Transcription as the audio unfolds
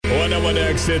on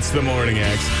X. It's the Morning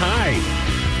X. Hi.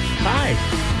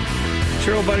 It's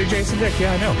your old buddy Jason Dick.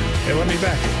 Yeah, I know. They let me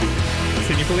back.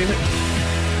 Can you believe it?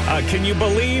 Can you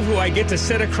believe who I get to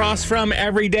sit across from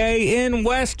every day in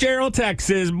West Gerald,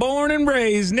 Texas? Born and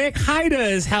raised, Nick Haida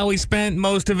is how he spent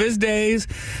most of his days.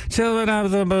 Chilling out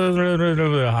of the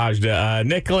Hajda.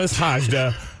 Nicholas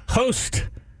Hajda, host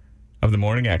of the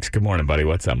Morning X. Good morning, buddy.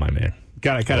 What's up, my man?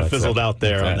 Kind of fizzled out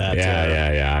there on that.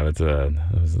 Yeah. I was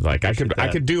like, I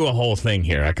could do a whole thing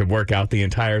here. I could work out the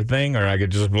entire thing, or I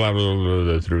could just blah, blah, blah,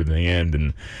 blah through the end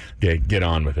and get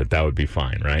on with it. That would be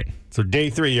fine, right? So day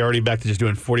 3, you're already back to just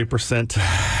doing 40%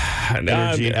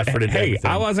 energy and effort into everything.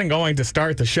 I wasn't going to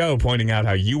start the show pointing out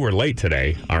how you were late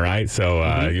today, all right? So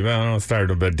you don't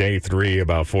start about day 3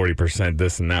 about 40%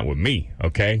 this and that with me,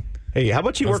 okay? Hey, how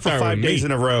about you work for 5 days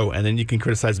in a row, and then you can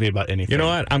criticize me about anything? You know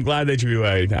what? I'm glad that you...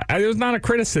 it was not a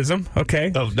criticism,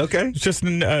 okay? Oh, okay. It's just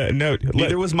a note.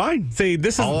 Neither was mine. See,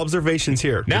 this is... all observations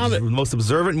here. Now that, the most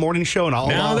observant morning show in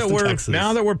all of Austin, Texas.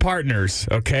 Now that we're partners,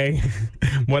 okay?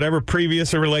 Whatever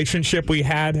previous relationship we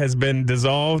had has been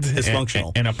dissolved.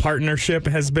 Dysfunctional. And a partnership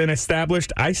has been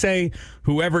established. I say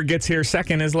whoever gets here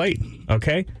second is late,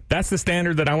 okay? That's the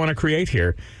standard that I want to create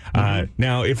here.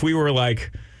 Now, if we were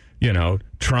like...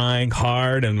 trying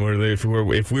hard, and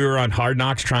if we were on Hard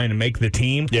Knocks trying to make the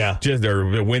team,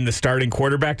 or win the starting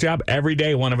quarterback job, every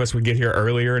day one of us would get here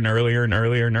earlier and earlier and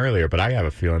earlier and earlier. But I have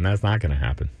a feeling that's not going to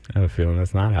happen. I have a feeling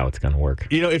that's not how it's going to work.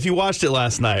 If you watched it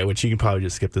last night, which you can probably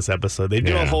just skip this episode, they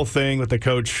do a whole thing with the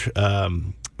coach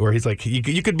where he's like,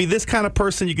 you could be this kind of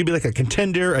person. You could be like a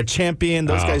contender, a champion.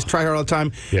 Those guys try hard all the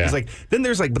time. Yeah. He's like, then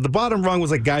there's like, but the bottom rung was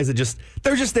like guys that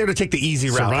they're just there to take the easy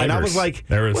route. And I was like,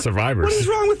 there were survivors. What is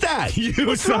wrong with that?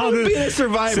 What's wrong with being a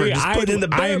survivor? See,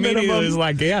 I immediately was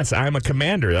like, yes, I'm a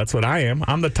commander. That's what I am.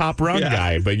 I'm the top rung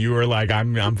guy. But you were like,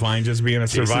 I'm fine just being a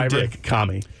survivor. Dick,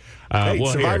 commie.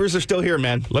 Survivors are still here,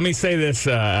 man. Let me say this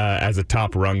as a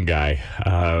top rung guy.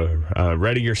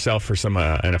 Ready yourself for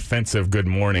an offensive good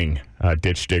morning,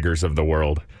 ditch diggers of the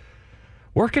world.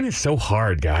 Working is so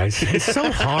hard, guys. It's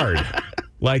so hard.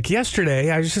 Like yesterday,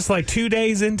 I was just like 2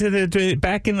 days into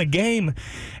back in the game,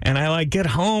 and I like get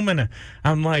home and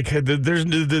I'm like,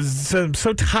 I'm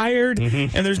so tired,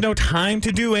 and there's no time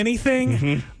to do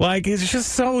anything. Like it's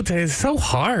just so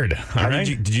hard. All right?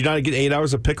 Did you not get 8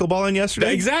 hours of pickleball in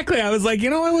yesterday? Exactly. I was like,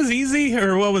 what was easy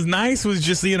or what was nice was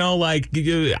just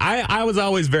I was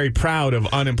always very proud of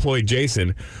unemployed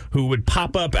Jason, who would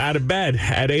pop up out of bed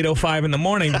at 8:05 in the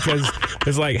morning because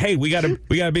it's like, hey, we gotta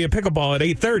be at pickleball at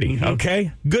 8:30. Okay.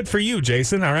 Good for you,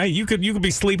 Jason. All right, you could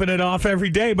be sleeping it off every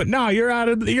day, but no, you're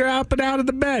up and out of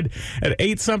the bed at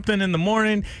 8-something in the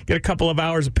morning. Get a couple of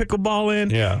hours of pickleball in.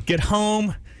 Yeah. Get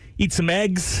home, eat some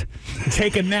eggs,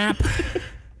 take a nap.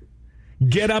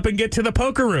 Get up and get to the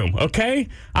poker room, okay?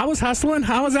 I was hustling.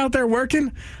 I was out there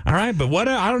working. All right, but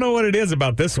I don't know what it is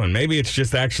about this one. Maybe it's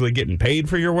just actually getting paid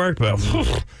for your work, but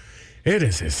it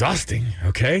is exhausting,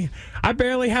 okay? I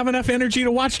barely have enough energy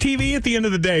to watch TV at the end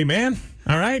of the day, man.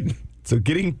 All right? So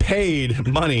getting paid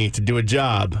money to do a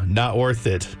job, not worth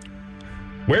it.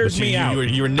 Wears me out.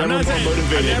 You were never more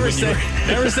motivated. Never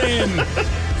saying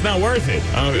it's not worth it,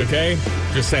 okay?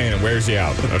 Just saying it wears you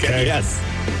out, okay? Yes.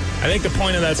 I think the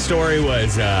point of that story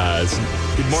was...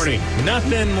 good morning.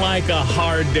 Nothing like a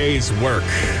hard day's work,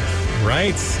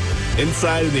 right?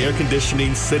 Inside in the air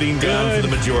conditioning, sitting down for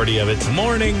the majority of it.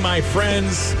 Morning, my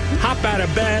friends. Hop out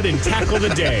of bed and tackle the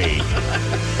day.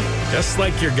 Just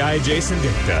like your guy Jason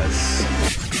Dick does.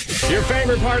 Your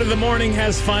favorite part of the morning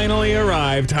has finally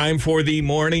arrived. Time for the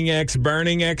Morning X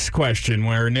Burning X question,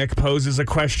 where Nick poses a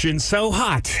question so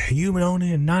hot you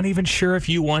not even sure if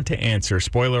you want to answer.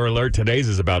 Spoiler alert, today's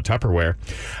is about Tupperware.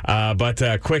 But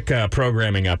quick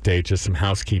programming update, just some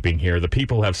housekeeping here. The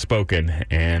people have spoken,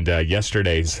 and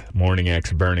yesterday's Morning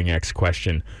X Burning X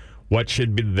question, what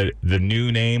should be the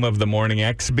new name of the Morning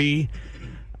X be?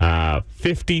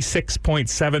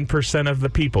 56.7% of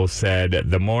the people said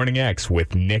the Morning X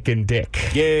with Nick and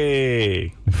Dick.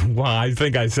 Yay! Well, I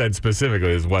think I said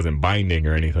specifically this wasn't binding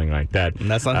or anything like that.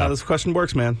 And that's not how this question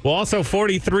works, man. Well, also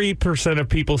 43% of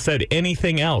people said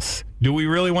anything else. Do we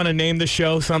really want to name the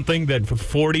show something that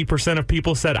 40% of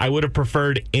people said I would have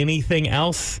preferred anything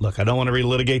else? Look, I don't want to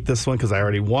relitigate this one because I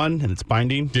already won and it's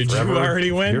binding. Did forever. You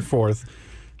already win? You're fourth.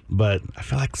 But I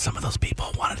feel like some of those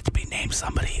people wanted it to be named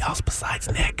somebody else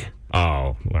besides Nick.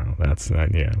 Oh, well, that's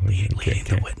yeah.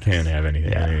 Can't have any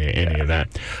of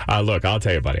that. Look, I'll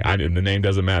tell you, buddy. The name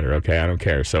doesn't matter. Okay, I don't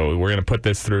care. So we're gonna put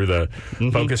this through the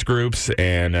focus groups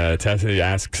and test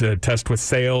with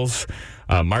sales,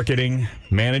 marketing,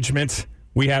 management.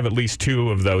 we have at least 2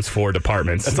 of those 4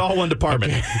 departments. That's all one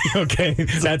department. Okay.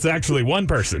 That's actually one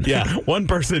person. Yeah. One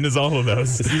person is all of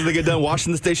those. As soon as they get done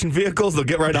washing the station vehicles, they'll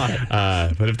get right on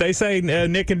it. But if they say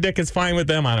Nick and Dick is fine with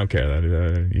them, I don't care.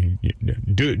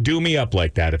 Do me up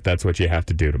like that if that's what you have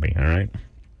to do to me, all right?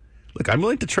 Look, I'm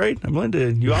willing to trade. I'm willing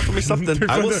to. You offer me something,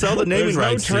 I will sell the naming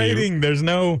rights. There's no trading. There's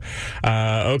no.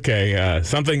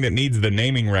 Something that needs the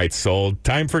naming rights sold.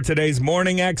 Time for today's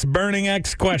Morning X Burning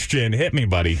X question. Hit me,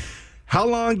 buddy. How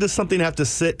long does something have to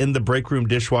sit in the break room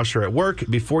dishwasher at work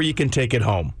before you can take it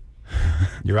home?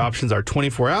 Your options are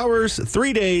 24 hours,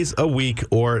 3 days, a week,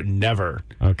 or never.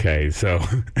 Okay, so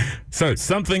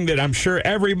something that I'm sure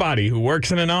everybody who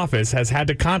works in an office has had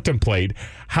to contemplate.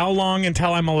 How long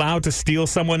until I'm allowed to steal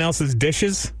someone else's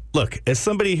dishes? Look, as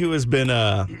somebody who has been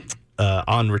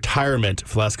on retirement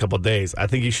for the last couple of days, I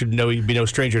think you should know you'd be no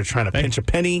stranger to trying to pinch a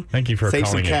penny. Thank you for save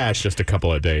calling some cash. Just a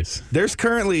couple of days. There's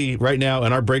currently, right now,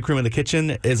 in our break room in the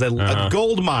kitchen, is a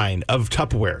gold mine of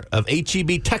Tupperware, of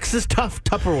HEB Texas Tough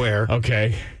Tupperware.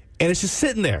 Okay. And it's just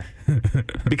sitting there.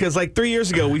 Because like 3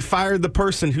 years ago, we fired the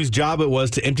person whose job it was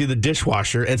to empty the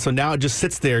dishwasher, and so now it just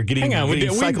sits there getting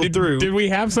cycled through. Did we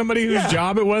have somebody whose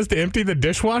job it was to empty the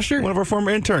dishwasher? One of our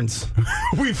former interns.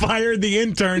 We fired the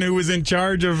intern who was in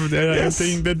charge of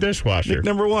emptying the dishwasher. Nick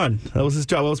number 1. That was his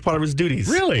job. That was part of his duties.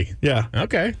 Really? Yeah.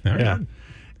 Okay. All right. Yeah.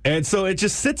 And so it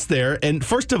just sits there. And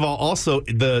first of all, also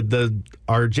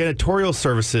our janitorial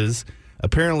services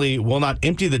apparently will not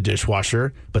empty the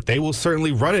dishwasher, but they will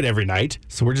certainly run it every night.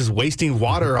 So we're just wasting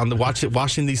water on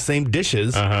washing these same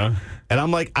dishes. And I'm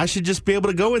like, I should just be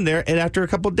able to go in there, and after a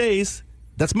couple of days,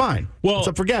 that's mine. Well, it's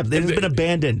up for grabs. It has been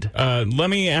abandoned. Let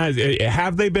me ask,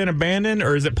 have they been abandoned,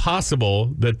 or is it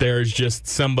possible that there's just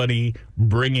somebody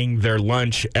bringing their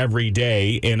lunch every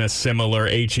day in a similar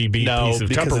HEB piece of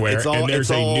Tupperware, and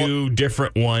there's a new,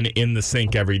 different one in the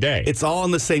sink every day? It's all in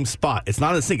the same spot. It's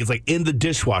not in the sink. It's like in the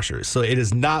dishwasher, so it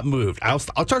is not moved. I'll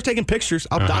start taking pictures.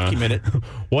 I'll document it.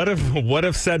 What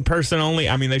if said person only?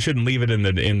 I mean, they shouldn't leave it in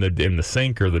the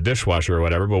sink or the dishwasher or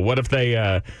whatever. But what if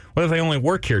they only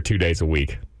work here 2 days a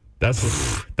week?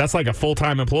 That's like a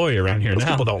full-time employee around here. Those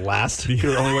now. people don't last.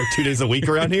 You only work 2 days a week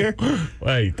around here.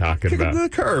 What are you talking about? Kick them to the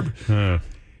curb.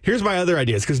 Here's my other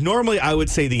ideas, because normally I would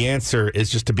say the answer is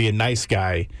just to be a nice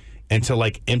guy and to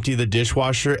like empty the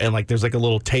dishwasher, and like there's like a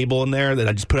little table in there that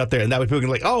I just put out there, and that way people can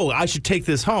like, oh, I should take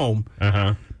this home.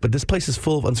 But this place is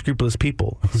full of unscrupulous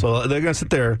people, so they're gonna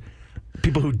sit there.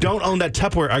 People who don't own that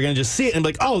Tupperware are going to just see it and be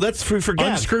like, oh, that's free for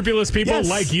gas. Unscrupulous people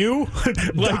like you?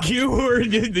 Like you, who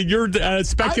you're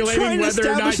speculating whether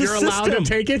or not you're allowed to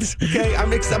take it? Okay,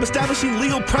 I'm establishing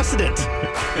legal precedent.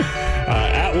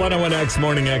 At 101X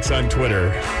Morning X on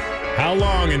Twitter. How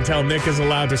long until Nick is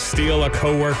allowed to steal a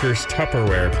coworker's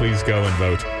Tupperware? Please go and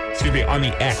vote. Excuse me, on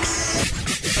the X.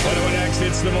 101X,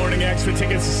 it's the Morning X for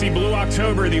tickets to see Blue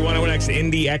October. The 101X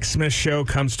Indie Xmas show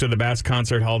comes to the Bass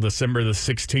Concert Hall December the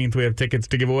 16th. We have tickets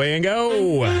to give away and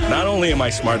go. Not only am I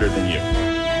smarter than you,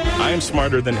 I am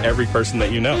smarter than every person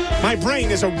that you know. My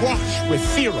brain is awash with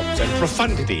theorems and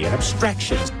profundity and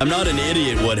abstractions. I'm not an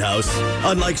idiot, Woodhouse,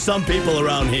 unlike some people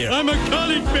around here. I'm a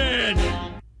college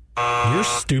man. You're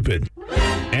stupid.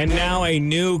 And now a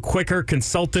new, quicker,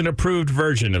 consultant-approved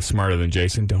version of Smarter Than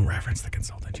Jason. Don't reference the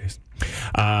consultant, Jason.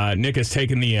 Nick has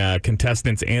taken the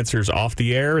contestants' answers off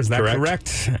the air. Is that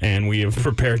correct? And we have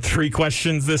prepared 3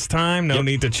 questions this time. No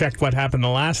need to check what happened the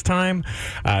last time.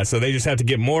 So they just have to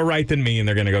get more right than me, and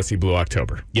they're going to go see Blue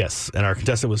October. Yes, and our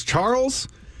contestant was Charles,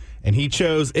 and he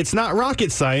chose It's Not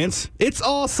Rocket Science, It's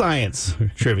All Science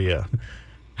trivia.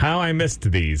 How I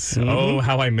missed these. Oh,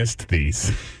 how I missed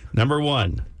these. Number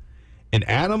 1. An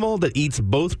animal that eats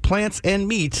both plants and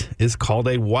meat is called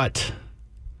a what?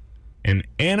 An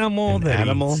animal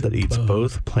that eats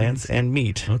both plants and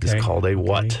meat is called a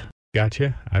what?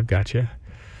 Gotcha. I've got you.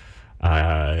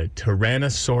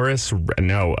 Tyrannosaurus.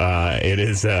 No, it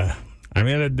is. A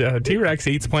T-Rex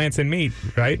eats plants and meat,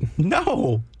 right?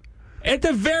 No. At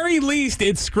the very least,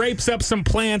 it scrapes up some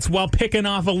plants while picking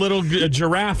off a little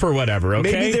giraffe or whatever,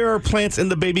 okay? Maybe there are plants in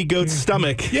the baby goat's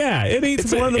stomach. Yeah, it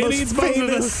eats one of the most both of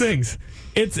those things.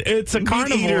 It's a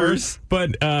carnivore,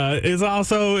 but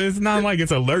it's not like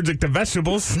it's allergic to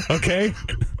vegetables, okay?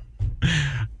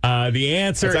 The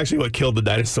answer... That's actually what killed the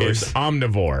dinosaurs. Is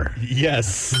omnivore.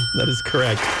 Yes, that is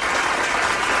correct.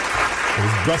 It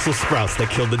was Brussels sprouts that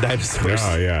killed the dinosaurs.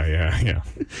 Oh, yeah.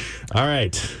 All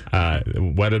right.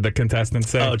 What did the contestant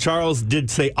say? Oh, Charles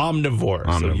did say omnivore.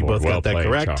 So you both got that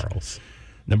correct. Charles.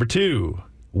 Number 2.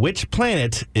 Which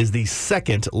planet is the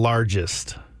second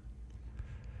largest?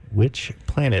 Which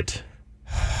planet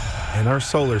in our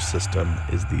solar system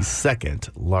is the second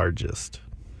largest?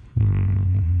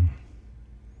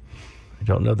 I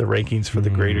don't know the rankings for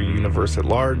the greater universe at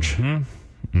large.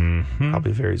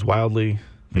 Probably varies wildly.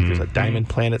 I think there's a diamond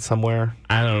planet somewhere.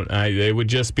 It would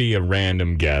just be a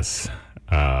random guess.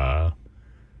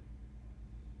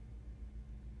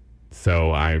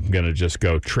 So I'm going to just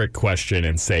go trick question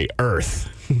and say Earth.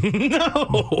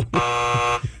 No.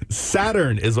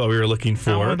 Saturn is what we were looking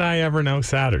for. How would I ever know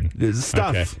Saturn?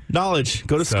 Stuff, knowledge.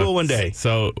 Go to school one day.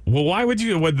 So, why would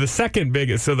you? Well, the second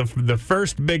biggest, so the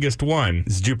first biggest one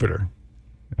is Jupiter.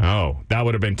 Oh, that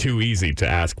would have been too easy to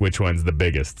ask which one's the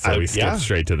biggest. So we skipped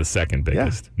straight to the second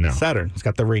biggest. Yeah. No. Saturn. It's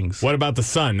got the rings. What about the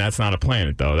sun? That's not a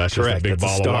planet, though. That's correct. Just a big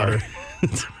ball of water.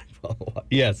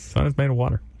 Yes. Sun is made of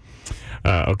water.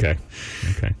 Okay.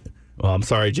 Well, I'm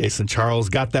sorry, Jason. Charles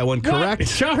got that one correct. What?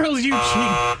 Charles, you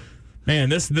cheat. Man,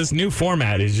 this new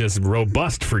format is just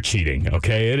robust for cheating,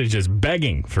 okay? It is just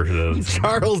begging for those.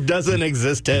 Charles doesn't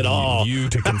exist at all. You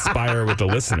to conspire with the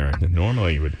listener.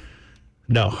 Normally you would.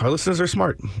 No, our listeners are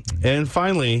smart. And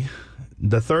finally,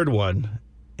 the third one.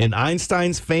 In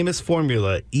Einstein's famous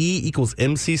formula, E equals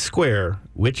mc squared,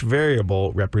 which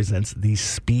variable represents the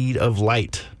speed of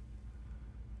light?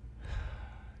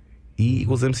 E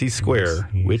equals mc squared,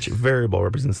 which variable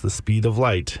represents the speed of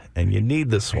light? And you need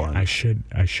this one. I should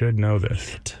know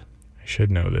this. I should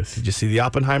know this. Did you see the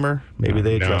Oppenheimer? Maybe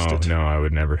they addressed it. No, I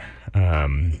would never.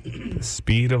 The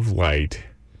speed of light.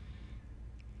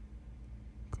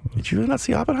 Did you really not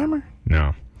see Oppenheimer?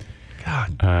 No.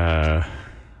 God.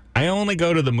 I only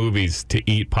go to the movies to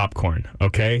eat popcorn,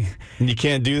 okay? And you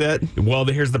can't do that? Well,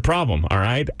 here's the problem, all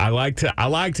right? I like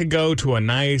to go to a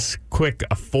nice, quick,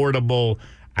 affordable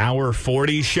hour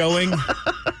 40 showing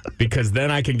because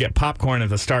then I can get popcorn at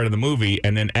the start of the movie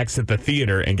and then exit the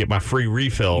theater and get my free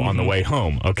refill on the way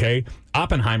home, okay?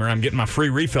 Oppenheimer, I'm getting my free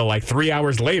refill like 3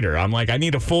 hours later. I'm like, I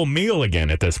need a full meal again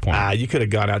at this point. You could have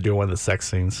gone out doing one of the sex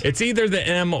scenes. It's either the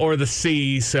M or the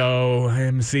C, so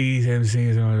MC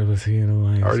is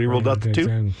already ruled out the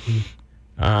two?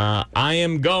 I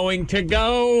am going to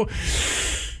go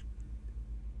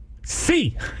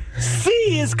C.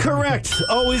 C is correct.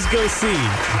 Always go C.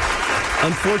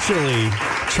 Unfortunately,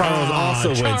 Charles also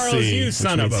went C. You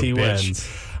son of a bitch. Wins.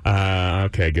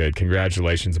 Okay, good.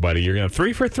 Congratulations, buddy. You're going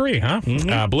 3 for 3,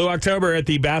 huh? Blue October at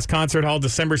the Bass Concert Hall,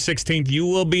 December 16th. You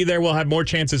will be there. We'll have more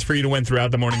chances for you to win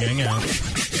throughout the morning gang out.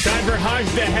 Time for Hush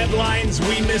the Headlines.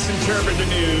 We misinterpret the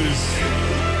news,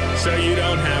 so you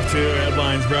don't have to.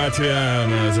 Headlines brought to you.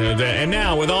 And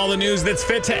now, with all the news that's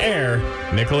fit to air,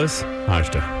 Nicholas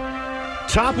Hajda.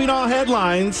 Topping all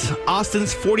headlines,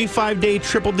 Austin's 45-day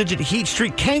triple-digit heat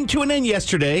streak came to an end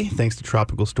yesterday, thanks to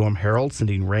Tropical Storm Harold,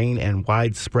 sending rain and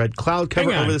widespread cloud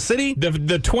cover over the city.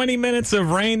 The 20 minutes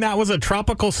of rain, that was a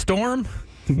tropical storm?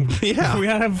 Yeah. We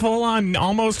had a full-on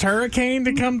almost hurricane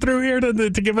to come through here to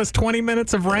give us 20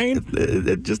 minutes of rain?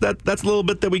 That's a little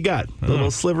bit that we got. A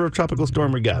little sliver of tropical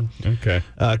storm we got. Okay.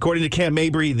 According to Camp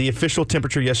Mabry, the official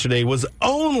temperature yesterday was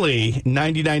only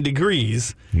 99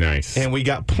 degrees. Nice. And we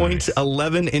got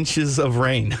 0.11 inches of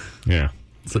rain. Yeah.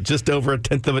 So just over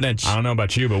 1/10 of an inch. I don't know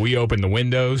about you, but we opened the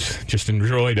windows, just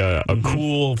enjoyed a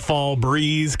cool fall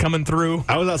breeze coming through.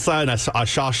 I was outside and I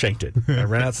Shawshanked it. I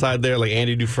ran outside there like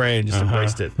Andy Dufresne, just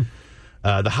embraced it.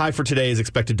 The high for today is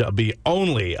expected to be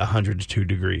only 102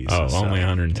 degrees. Oh, so, only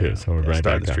 102. Yeah, so we're right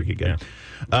back the streak again.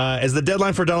 Yeah. As the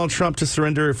deadline for Donald Trump to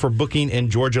surrender for booking in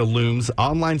Georgia looms,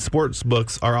 online sports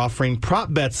books are offering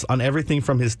prop bets on everything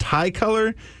from his tie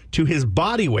color to his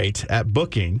body weight at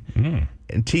booking.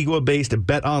 Antigua-based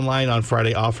Bet Online on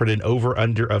Friday offered an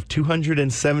over-under of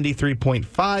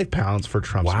 273.5 pounds for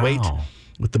Trump's weight,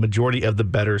 with the majority of the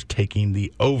bettors taking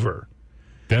the over.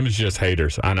 Them is just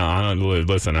haters. I know.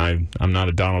 Listen, I'm not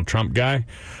a Donald Trump guy,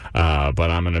 but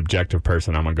I'm an objective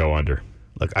person. I'm going to go under.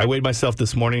 Look, I weighed myself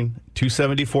this morning,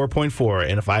 274.4,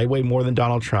 and if I weigh more than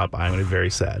Donald Trump, I'm going to be very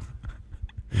sad.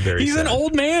 He's an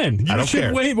old man. You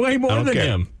should weigh way more than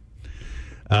him.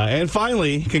 And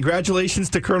finally, congratulations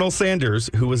to Colonel Sanders,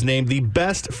 who was named the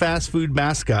best fast food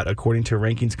mascot according to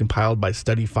rankings compiled by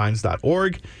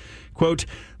studyfinds.org. Quote,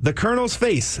 the Colonel's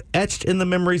face, etched in the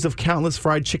memories of countless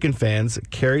fried chicken fans,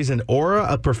 carries an aura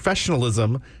of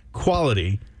professionalism,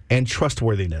 quality, and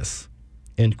trustworthiness.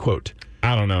 End quote.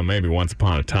 I don't know, maybe once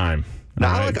upon a time. No,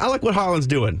 I like what Holland's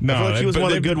doing. No, I feel like he was one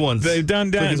of the good ones. They've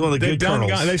done like he's one of the good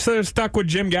colonels. They sort of stuck with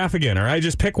Jim Gaffigan, all right?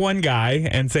 Just pick one guy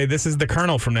and say, this is the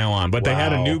colonel from now on. But they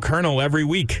had a new colonel every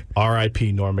week.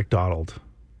 R.I.P. Norm Macdonald.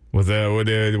 Was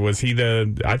he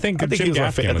the... I think Jim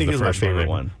Gaffigan was the my favorite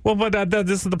one. Well, but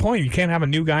this is the point. You can't have a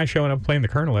new guy showing up playing the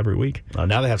colonel every week.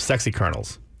 Now they have sexy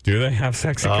colonels. Do they have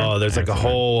sexy colonels? Oh, there's like a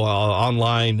whole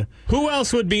online. Who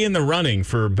else would be in the running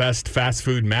for best fast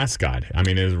food mascot? I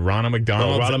mean, is Ronald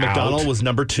McDonald? Ronald McDonald was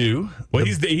number 2. Well,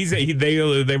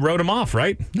 they wrote him off,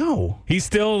 right? No, he's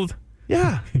still.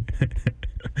 Yeah.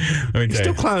 He's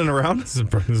still clowning around. This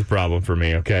is a problem for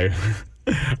me, okay?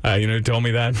 You know who told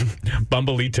me that?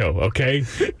 Bumblito, okay?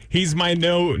 He's my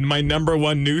number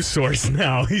one news source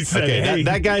now. He said, okay, hey,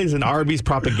 that guy is an Arby's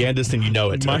propagandist, and you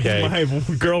know it, okay? My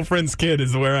girlfriend's kid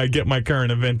is where I get my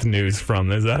current event news from.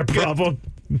 Is that a problem?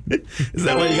 Is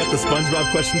that why you got the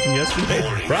SpongeBob question from yesterday?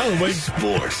 Probably.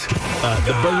 Sports.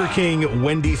 The Burger King,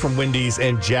 Wendy from Wendy's,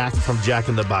 and Jack from Jack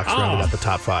in the Box rounded out the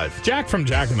top 5. Jack from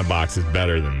Jack in the Box is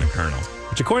better than the Colonel.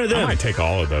 Which, according to them, I might take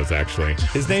all of those, actually.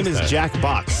 His name is Jack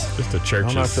Box. Just a church's I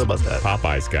don't know how I feel about that.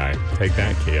 Popeyes guy. Take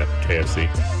that, KFC.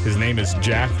 His name is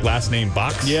Jack, last name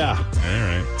Box? Yeah. All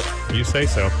right. You say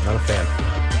so. Not a fan.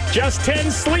 Just 10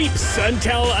 sleeps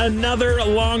until another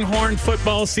Longhorn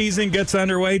football season gets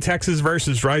underway. Texas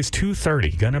versus Rice,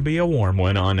 2:30. Going to be a warm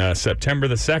one on September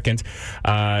the 2nd.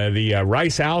 The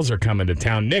Rice Owls are coming to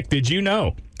town. Nick, did you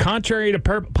know, contrary to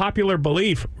popular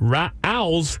belief,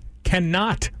 Owls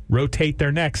cannot rotate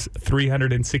their necks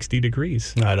 360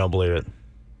 degrees. I don't believe it.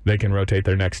 They can rotate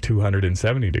their necks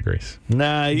 270 degrees.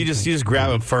 Nah, you just grab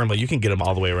them firmly. You can get them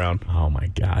all the way around. Oh, my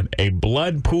God. A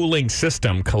blood pooling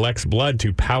system collects blood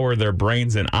to power their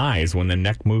brains and eyes when the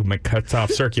neck movement cuts off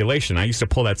circulation. I used to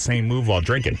pull that same move while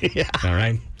drinking. Yeah. All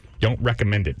right? Don't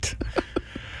recommend it.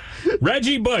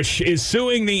 Reggie Bush is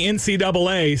suing the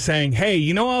NCAA saying, hey,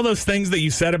 you know all those things that you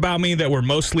said about me that were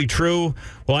mostly true?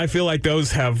 Well, I feel like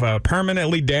those have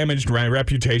permanently damaged my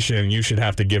reputation, and you should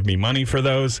have to give me money for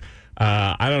those.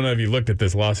 I don't know if you looked at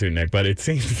this lawsuit, Nick, but it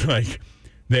seems like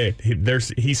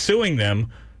he's suing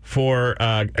them for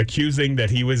accusing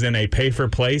that he was in a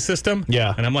pay-for-play system.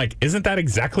 Yeah. And I'm like, isn't that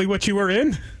exactly what you were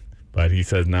in? But he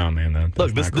says, no, man, that's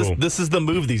Look, not cool. this is the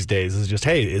move these days. Is just,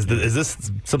 hey, is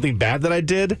this something bad that I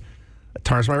did? It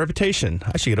tarnished my reputation.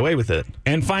 I should get away with it.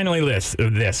 And finally, let's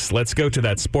go to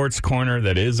that sports corner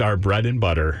that is our bread and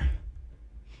butter.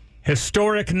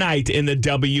 Historic night in the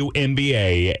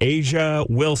WNBA. Asia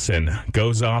Wilson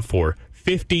goes off for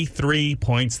 53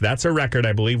 points. That's a record.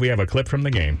 I believe we have a clip from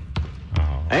the game.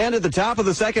 And at the top of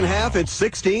the second half, it's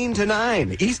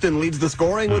 16-9. Easton leads the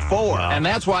scoring with 4. And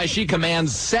that's why she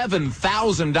commands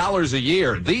 $7,000 a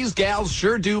year. These gals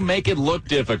sure do make it look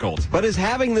difficult. But is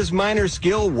having this minor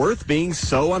skill worth being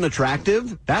so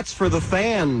unattractive? That's for the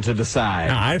fan to decide.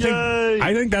 No,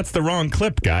 I think that's the wrong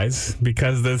clip, guys,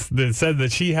 because this said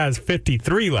that she has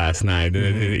 53 last night.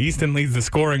 Easton leads the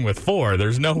scoring with 4.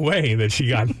 There's no way that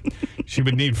she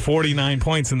would need 49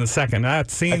 points in the second. That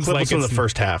seems like it's from the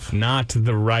first half. Not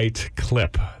the right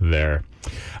clip there.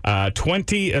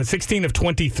 16 of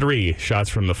 23 shots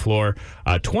from the floor.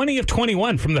 20 of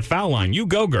 21 from the foul line. You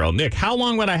go, girl. Nick, how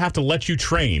long would I have to let you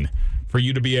train for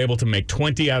you to be able to make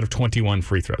 20 out of 21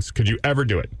 free throws? Could you ever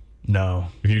do it? No.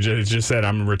 If you just said,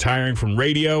 I'm retiring from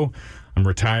radio, I'm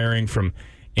retiring from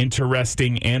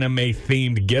interesting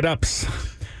anime-themed get-ups,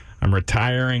 I'm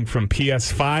retiring from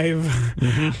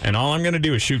PS5, and all I'm going to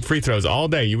do is shoot free throws all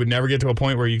day. You would never get to a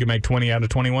point where you could make 20 out of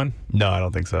 21? No, I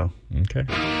don't think so. Okay.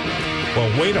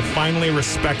 Well, way to finally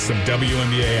respect some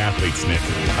WNBA athletes, Nick.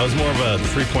 I was more of a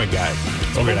three-point guy.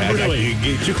 Oh, really? You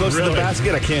get too close to the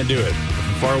basket, I can't do it.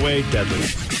 From far away, deadly.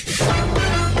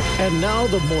 And now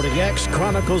the Morning X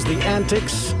chronicles the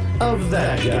antics of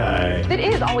that guy. It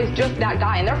is always just that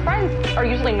guy, and their friends are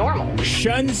usually normal.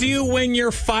 Shuns you when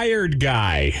you're fired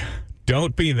guy.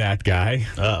 Don't be that guy.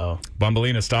 Uh-oh.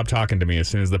 Bumblito, stop talking to me as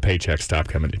soon as the paychecks stop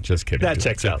coming in. Just kidding. That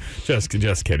checks out. Just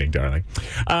kidding, darling.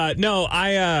 You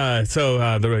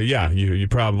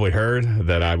probably heard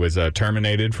that I was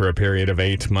terminated for a period of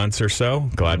 8 months or so.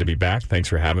 Glad to be back. Thanks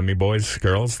for having me, boys,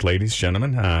 girls, ladies,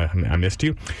 gentlemen. I missed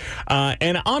you.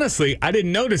 And honestly, I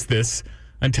didn't notice this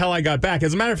until I got back.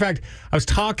 As a matter of fact, I was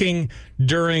talking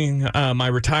during my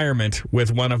retirement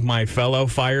with one of my fellow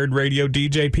fired radio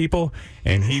DJ people,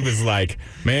 and he was like,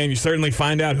 man, you certainly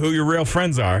find out who your real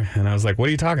friends are. And I was like, what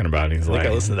are you talking about? And he's I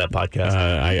listened to that podcast.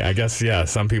 I guess, yeah,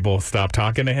 some people stopped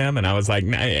talking to him, and I was like,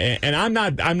 and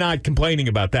I'm not complaining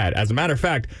about that. As a matter of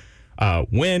fact,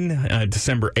 when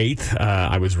December 8th,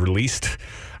 I was relieved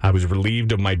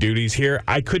of my duties here.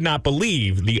 I could not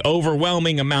believe the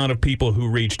overwhelming amount of people who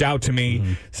reached out to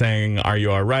me saying, are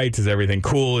you all right? Is everything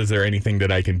cool? Is there anything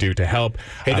that I can do to help?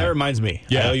 Hey, that reminds me.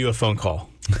 Yeah. I owe you a phone call.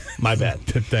 My bad.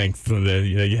 Thanks.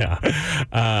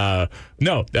 Yeah.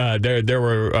 There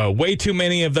were way too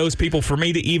many of those people for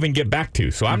me to even get back to.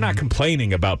 So I'm not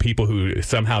complaining about people who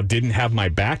somehow didn't have my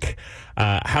back.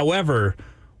 However,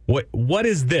 what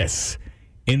is this?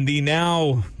 in the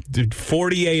now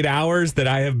 48 hours that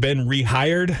I have been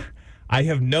rehired, I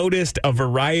have noticed a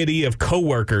variety of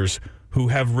coworkers who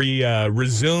have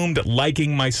resumed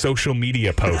liking my social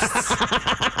media posts.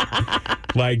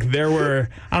 Like there were,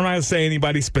 I'm not going to say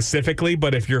anybody specifically,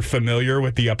 but if you're familiar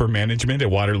with the upper management at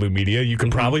Waterloo Media, you can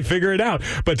probably figure it out.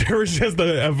 But there was just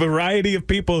a variety of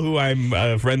people who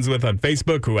I'm friends with on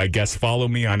Facebook, who I guess follow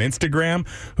me on Instagram,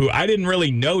 who I didn't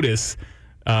really notice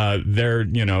their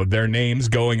names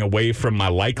going away from my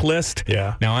like list.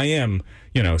 Yeah. Now I am,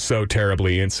 so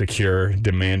terribly insecure,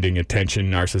 demanding attention,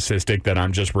 narcissistic that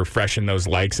I'm just refreshing those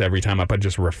likes every time I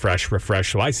just refresh.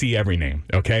 So I see every name,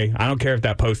 okay? I don't care if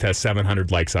that post has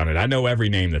 700 likes on it. I know every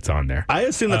name that's on there. I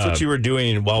assume that's what you were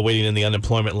doing while waiting in the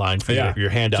unemployment line for your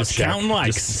handout. Just counting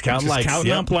likes. Just counting likes.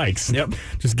 Counting up likes. Yep.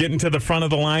 Just getting to the front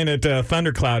of the line at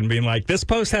Thundercloud and being like, this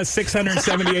post has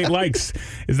 678 likes.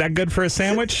 Is that good for a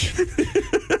sandwich?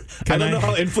 I don't know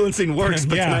how influencing works,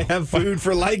 but can I have food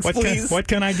for likes, please? What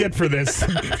can I get for this?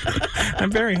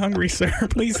 I'm very hungry, sir.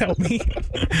 Please help me.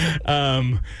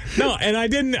 No, and I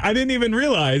didn't even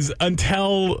realize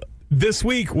until this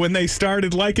week when they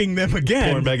started liking them again.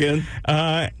 Pouring back in.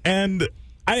 And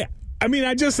I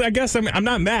guess I'm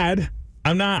not mad.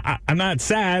 I'm not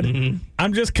sad. Mm-hmm.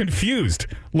 I'm just confused.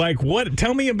 Like, what?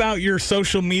 Tell me about your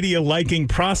social media liking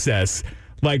process.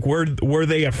 Like, were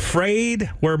they afraid?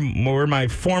 Were my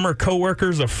former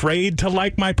coworkers afraid to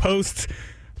like my posts,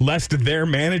 lest their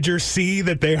managers see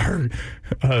that they are,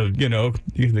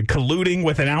 colluding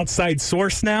with an outside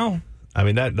source now? I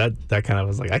mean, that kind of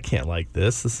was like, I can't like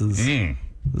this. This is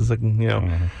like,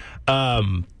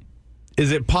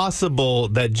 is it possible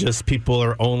that just people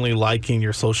are only liking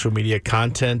your social media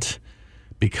content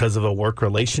because of a work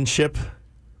relationship?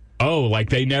 Oh, like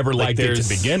they never liked it to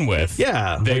begin with.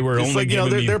 Yeah. They were only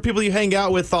giving me... There are people you hang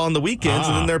out with on the weekends,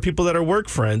 and then there are people that are work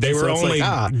friends. They were only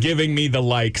giving me the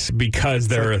likes because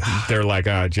they're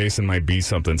like, Jason might be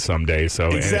something someday. So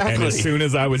exactly. And as soon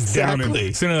as I was down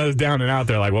and out,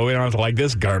 they're like, well, we don't have to like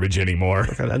this garbage anymore.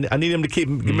 I need him to keep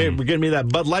getting me that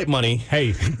Bud Light money.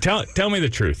 Hey, tell me the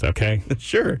truth, okay?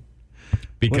 Sure.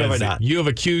 Because you have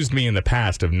accused me in the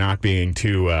past of not being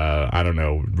too,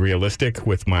 realistic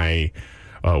with my...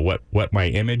 what my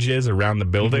image is around the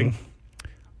building.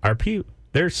 Mm-hmm.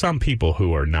 There's some people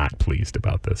who are not pleased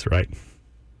about this, right?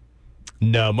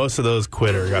 No, most of those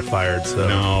quit or got fired. So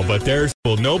no, but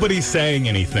nobody's saying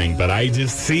anything. But I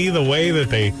just see the way that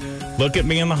they look at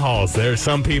me in the halls. There's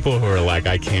some people who are like,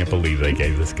 I can't believe they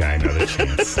gave this guy another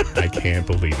chance. I can't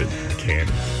believe it. I can't.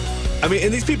 I mean,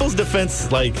 in these people's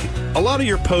defense, like a lot of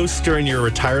your posts during your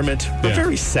retirement are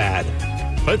very sad.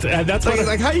 But that's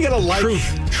like how you gonna like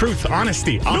truth,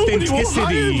 honesty, authenticity. Nobody will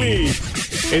hire me.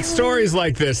 It's stories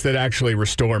like this that actually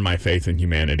restore my faith in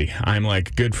humanity. I'm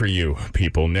like, good for you,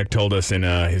 people. Nick told us in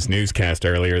his newscast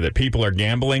earlier that people are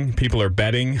gambling, people are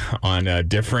betting on a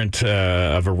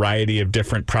variety of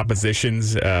different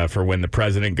propositions for when the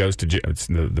president goes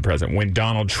to when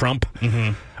Donald Trump.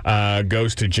 Mm-hmm.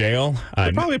 Goes to jail.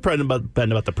 They're probably betting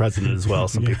about the president as well,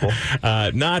 some people.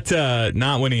 Not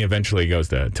when he eventually goes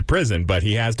to prison, but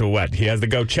he has to what? He has to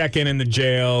go check in the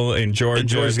jail in Georgia. And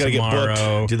Georgia's got to get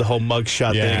booked, do the whole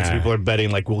mugshot thing. So people are betting,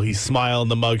 like, will he smile in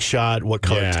the mugshot? What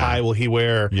color tie will he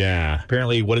wear? Yeah.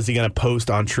 Apparently, what is he going to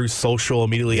post on Truth Social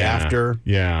immediately after?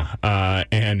 Yeah.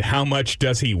 And how much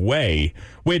does he weigh?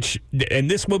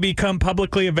 And this will become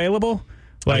publicly available?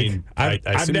 Like, I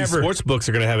assume sports books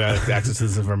are going to have access to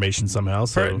this information somehow.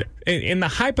 So, in the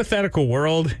hypothetical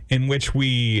world in which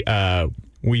we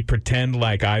pretend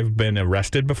like I've been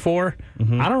arrested before,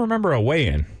 I don't remember a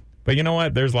weigh-in. But you know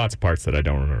what? There's lots of parts that I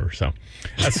don't remember, so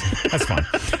that's fine.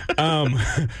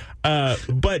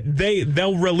 But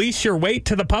they'll release your weight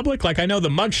to the public. Like, I know the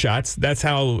mugshots. That's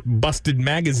how Busted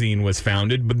Magazine was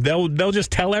founded. But they'll just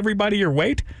tell everybody your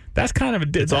weight. That's kind of a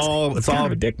dick. It's all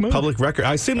a dick move. Public record.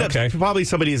 I assume that probably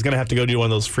somebody is going to have to go do one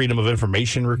of those Freedom of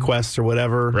Information requests or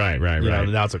whatever. Right.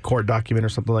 Now it's a court document or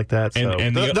something like that. So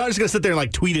and they're not just going to sit there and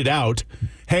like tweet it out.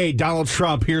 Hey, Donald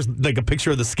Trump, here's like a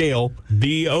picture of the scale.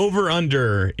 The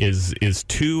over/under is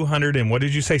 200 and what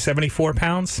did you say, 74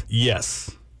 pounds?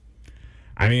 Yes.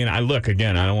 I mean, I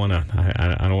don't want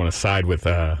to side with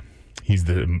he's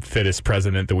the fittest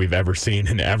president that we've ever seen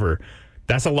and ever.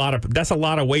 That's a lot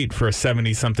of weight for a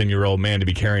 70-something-year-old man to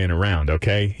be carrying around.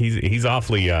 Okay, he's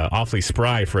awfully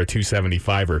spry for a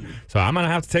 275er. So I'm gonna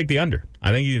have to take the under.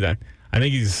 I think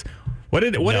he's. What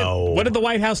did the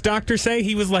White House doctor say?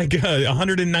 He was like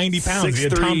 190 pounds. He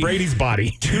had Tom Brady's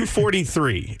body.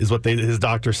 243 is what his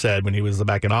doctor said when he was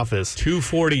back in office.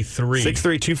 243. 6'3",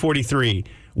 243,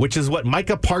 which is what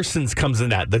Micah Parsons comes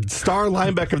in at, the star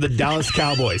linebacker of the Dallas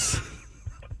Cowboys.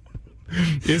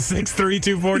 Is 6'3",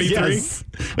 243? Yes.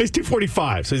 He's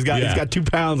 245, so he's got 2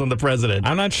 pounds on the president.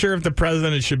 I'm not sure if the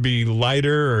president should be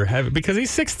lighter or heavy because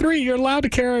he's 6'3". You're allowed to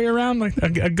carry around like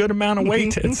a good amount of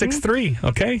weight at 6'3".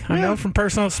 Okay, yeah. I know from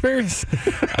personal experience.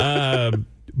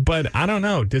 But I don't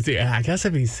know. Does he? I guess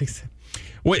if he's 6.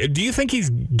 Wait, do you think he's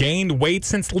gained weight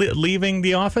since leaving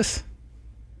the office?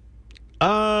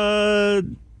 I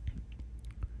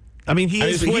mean, he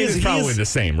is probably the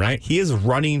same, right? He is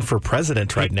running for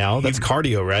president right now. That's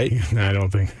cardio, right? I don't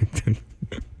think.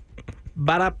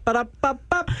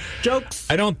 Jokes.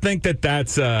 I don't think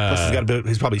that's. Plus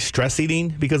he's probably stress eating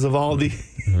because of all the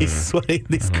he's sweating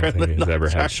these criminal charges. He's ever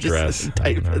had stress?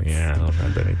 I bet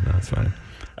that's fine.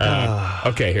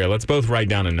 Okay, here. Let's both write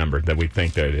down a number that we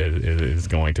think that it is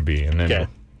going to be, and then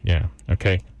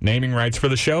okay. Naming rights for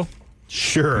the show.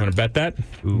 Sure. You want to bet that?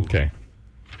 Ooh. Okay.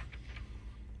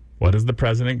 What is the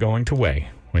president going to weigh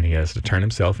when he has to turn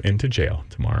himself into jail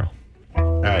tomorrow?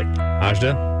 All right.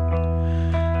 Ajda?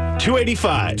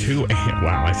 285.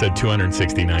 Wow, I said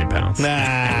 269 pounds.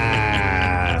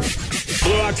 Nah.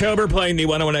 Blue October playing the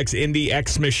 101X Indy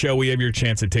Xmas show. We have your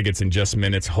chance at tickets in just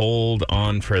minutes. Hold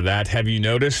on for that. Have you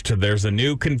noticed there's a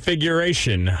new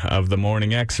configuration of the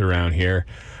Morning X around here?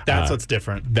 That's what's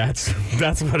different. That's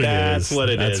what it is.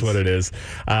 That's what it is.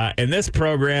 And this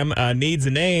program needs a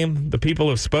name. The people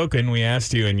have spoken. We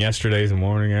asked you in yesterday's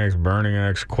Morning X, Burning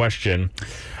X question,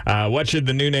 what should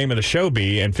the new name of the show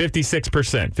be? And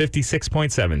 56%,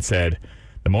 56.7 said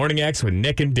The Morning X with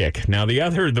Nick and Dick. Now,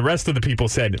 the rest of the people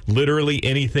said literally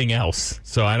anything else.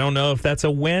 So I don't know if that's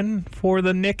a win for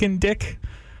the Nick and Dick.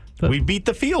 We beat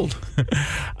the field. What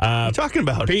are you talking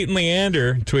about? Pete and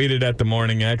Leander tweeted at the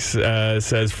Morning X,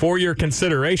 says, for your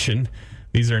consideration,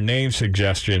 these are name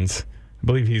suggestions. I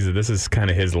believe this is kind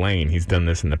of his lane. He's done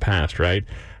this in the past, right?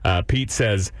 Pete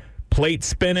says, plate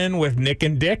spinning with Nick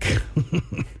and Dick.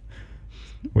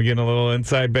 We getting a little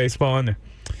inside baseball in there.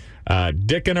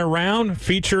 Dickin' Around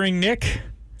featuring Nick.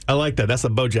 I like that. That's a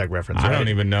BoJack reference, right? I don't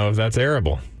even know if that's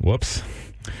arable. Whoops.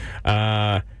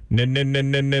 Nick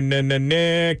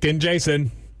and Jason.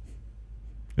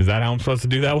 Is that how I'm supposed to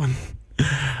do that one?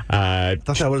 I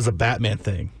thought that was a Batman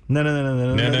thing. No,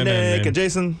 Nick and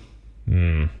Jason.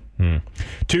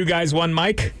 Two guys, one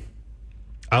mic.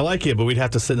 I like it, but we'd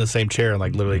have to sit in the same chair and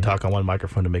like literally talk on one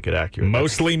microphone to make it accurate.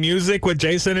 Mostly music with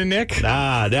Jason and Nick.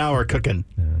 Now we're cooking.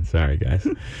 Sorry, guys.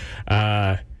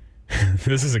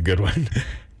 This is a good one.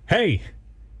 Hey,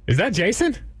 is that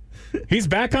Jason? He's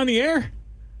back on the air?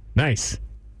 Nice.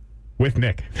 With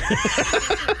Nick.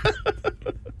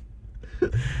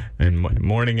 And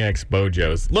Morning X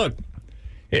Bojos. Look,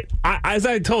 as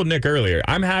I told Nick earlier,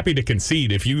 I'm happy to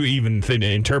concede if you even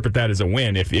interpret that as a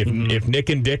win. If Nick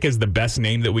and Dick is the best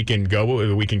name that we can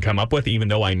come up with, even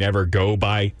though I never go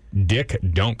by Dick,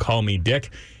 don't call me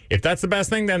Dick. If that's the best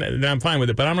thing, then I'm fine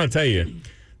with it. But I'm going to tell you,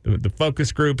 the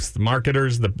focus groups, the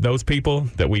marketers, those people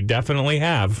that we definitely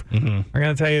have, are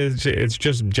going to tell you it's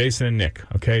just Jason and Nick.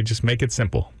 Okay, just make it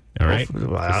simple. All right,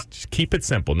 just keep it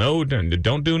simple. No,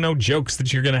 don't do no jokes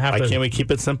that you're going to have. Why can't we keep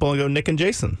it simple and go Nick and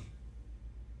Jason?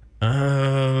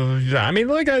 I mean,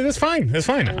 look, that's fine. That's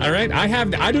fine. All right.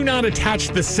 I do not attach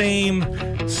the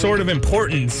same sort of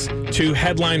importance to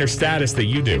headliner status that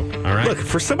you do. All right. Look,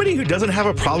 for somebody who doesn't have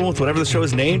a problem with whatever the show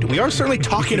is named, we are certainly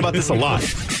talking about this a lot.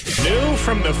 New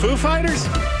from the Foo Fighters?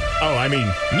 Oh, I mean,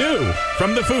 new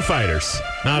from the Foo Fighters.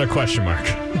 Not a question mark.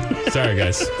 Sorry,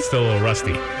 guys. Still a little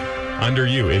rusty. Under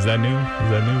You. Is that new?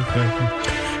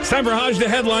 It's time for Hodge the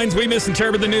Headlines. We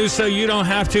misinterpret the news so you don't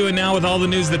have to. And now with all the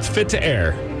news that's fit to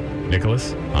air,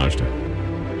 Nicholas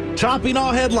Hodgson. Topping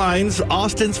all headlines,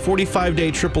 Austin's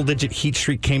 45-day triple-digit heat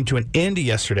streak came to an end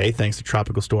yesterday thanks to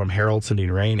Tropical Storm Harold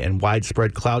sending rain and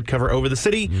widespread cloud cover over the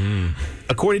city.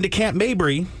 According to Camp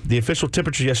Mabry, the official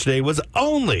temperature yesterday was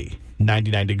only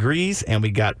 99 degrees, and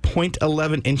we got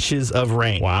 0.11 inches of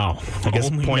rain. Wow. I guess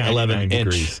 0.11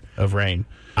 inch of rain.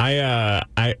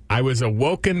 I was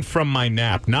awoken from my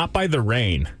nap, not by the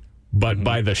rain, but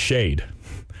by the shade.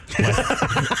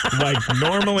 Like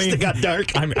normally, it got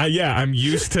dark. I'm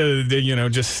used to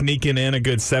just sneaking in a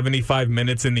good 75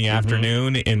 minutes in the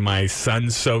afternoon in my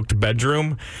sun-soaked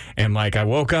bedroom, and like I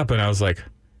woke up and I was like,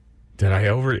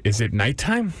 is it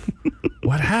nighttime?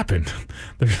 What happened?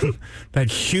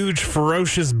 That huge,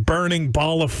 ferocious, burning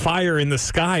ball of fire in the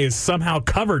sky is somehow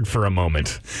covered for a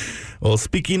moment. Well,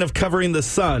 speaking of covering the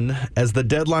sun, as the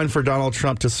deadline for Donald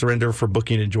Trump to surrender for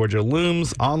booking in Georgia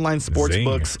looms, online sports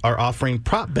books are offering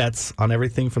prop bets on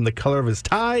everything from the color of his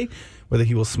tie, whether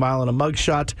he will smile in a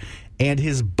mugshot, and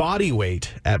his body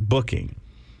weight at booking.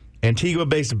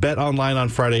 Antigua-based Bet Online on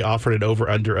Friday offered an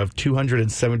over-under of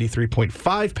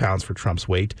 273.5 pounds for Trump's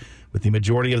weight, with the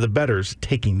majority of the bettors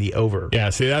taking the over. Yeah,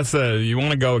 see, that's you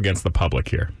want to go against the public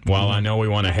here. While I know we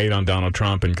want to hate on Donald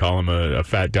Trump and call him a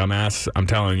fat dumbass, I'm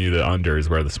telling you the under is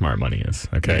where the smart money is,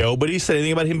 okay? Nobody said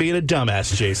anything about him being a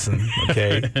dumbass, Jason,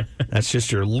 okay? That's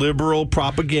just your liberal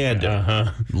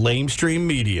propaganda, lamestream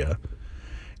media.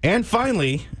 And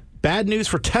finally, bad news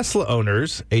for Tesla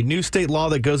owners. A new state law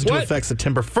that goes into effect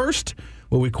September 1st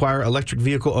will require electric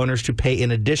vehicle owners to pay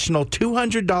an additional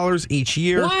 $200 each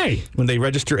year when they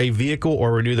register a vehicle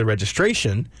or renew their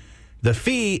registration. The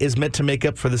fee is meant to make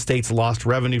up for the state's lost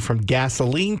revenue from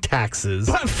gasoline taxes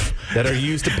that are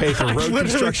used to pay for road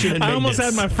construction and maintenance. I almost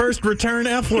had my first return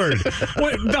F word.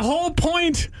 The whole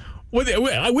point... We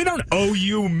don't owe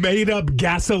you made-up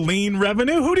gasoline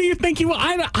revenue. Who do you think you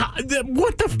are?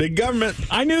 What the... Big government.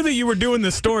 I knew that you were doing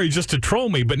this story just to troll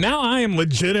me, but now I am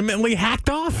legitimately hacked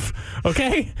off,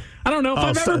 okay? I don't know if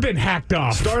I've ever been hacked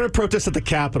off. Start a protest at the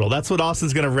Capitol. That's what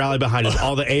Austin's going to rally behind, is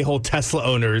all the a-hole Tesla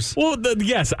owners. Well,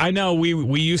 yes, I know.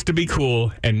 We used to be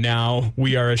cool, and now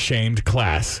we are a shamed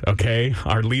class, okay?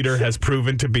 Our leader has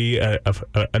proven to be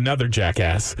another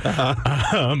jackass.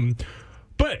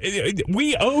 But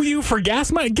we owe you for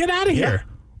gas money? Get out of here.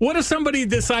 What if somebody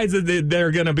decides that they're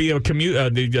going to be a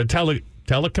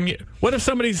telecommute? What if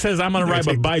somebody says, I'm going to ride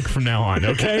a bike from now on,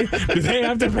 okay? Do they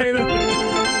have to pay them?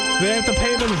 They have to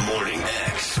pay them? Morning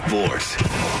X Sports.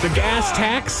 The gas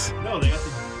tax? No,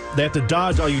 they have to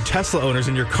dodge all you Tesla owners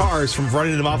in your cars from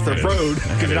running them off the road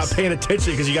because you're not paying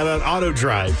attention because you got an auto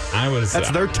drive.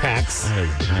 That's their tax. That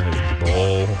is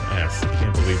bull ass. I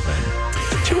can't believe that.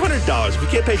 $200. We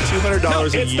can't pay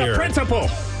 $200 a year. It's the principle.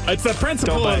 It's the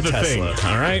principle of the thing.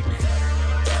 All right.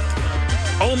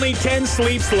 Only 10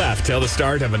 sleeps left till the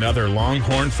start of another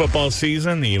Longhorn football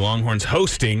season. The Longhorns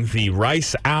hosting the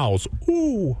Rice Owls.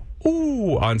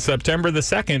 On September the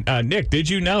 2nd. Nick, did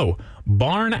you know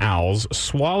barn owls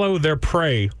swallow their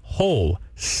prey whole,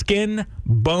 skin,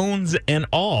 bones, and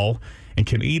all, and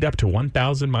can eat up to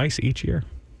 1,000 mice each year?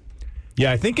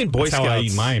 Yeah, I think in Boy Scouts, how I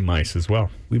eat my mice as well.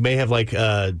 We may have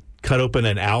cut open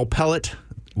an owl pellet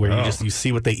where you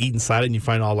see what they eat inside it, and you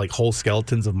find all like whole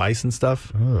skeletons of mice and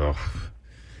stuff. Oh,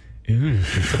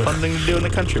 it's a fun thing to do in the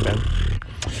country, man.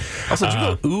 Also, did you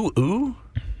go ooh?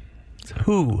 It's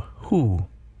who? Ooh.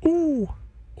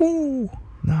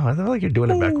 No, I feel like you're doing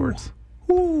it backwards.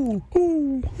 Ooh.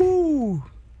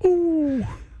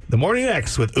 The Morning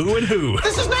X with Ooh and Who.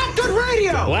 This is not good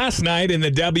radio. Last night in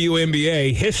the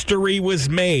WNBA, history was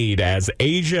made as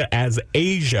Asia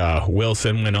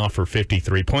Wilson went off for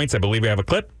 53 points. I believe we have a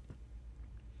clip.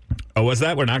 Oh, was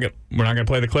that? We're not gonna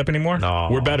play the clip anymore? No.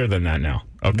 We're better than that now.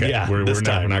 Okay. Yeah, we're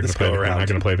not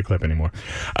gonna play the clip anymore.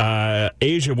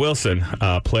 Asia Wilson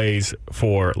plays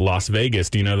for Las Vegas.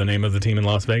 Do you know the name of the team in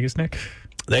Las Vegas, Nick?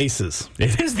 The Aces.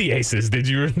 It is the Aces. Did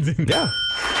you? Yeah.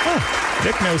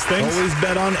 Nick knows things. Always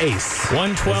bet on Ace.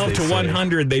 112 to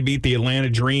 100, they beat the Atlanta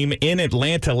Dream in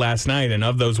Atlanta last night, and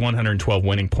of those 112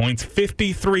 winning points,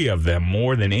 53 of them,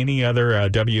 more than any other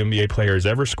WNBA player has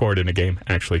ever scored in a game,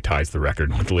 actually ties the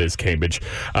record with Liz Cambridge,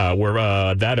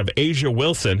 were that of Asia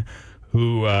Wilson,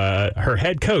 who her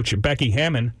head coach, Becky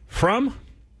Hammond, from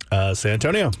San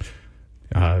Antonio.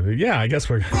 Yeah, I guess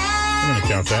we're going to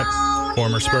count that.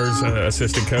 Former Spurs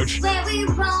assistant coach,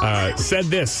 said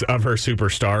this of her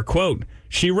superstar, quote,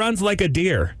 "She runs like a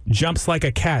deer, jumps like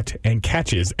a cat, and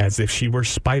catches as if she were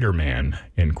Spider-Man,"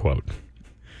 end quote.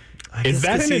 Is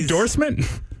that an endorsement?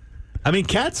 I mean,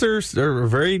 cats are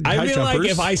very high I feel jumpers. like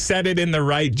if I said it in the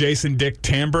right Jason Dick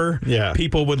timbre,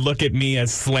 people would look at me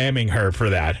as slamming her for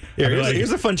that.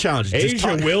 Here's a fun challenge.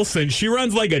 Asia Wilson, she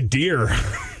runs like a deer.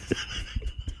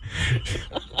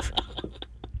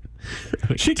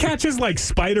 She catches like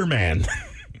Spider-Man.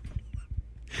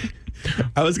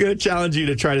 I was going to challenge you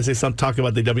to try to say something, talk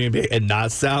about the WNBA and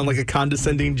not sound like a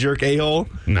condescending jerk a-hole.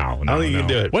 No, I don't think you can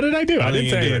do it. What did I do? I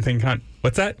didn't say anything.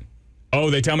 What's that? Oh,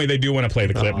 they tell me they do want to play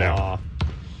the clip now.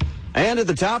 And at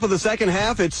the top of the second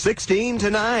half, it's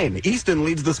 16-9. Easton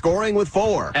leads the scoring with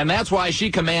 4. And that's why she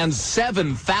commands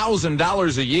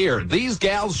 $7,000 a year. These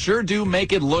gals sure do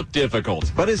make it look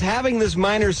difficult. But is having this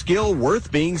minor skill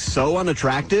worth being so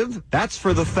unattractive? That's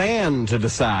for the fan to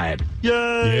decide.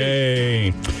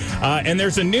 Yay. And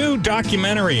there's a new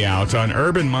documentary out on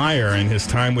Urban Meyer and his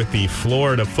time with the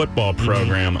Florida football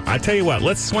program. I tell you what,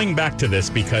 let's swing back to this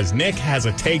because Nick has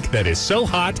a take that is so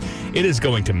hot, it is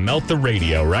going to melt the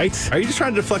radio, right? Are you just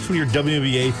trying to deflect from your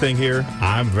WNBA thing here?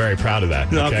 I'm very proud of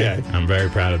that. Okay. I'm very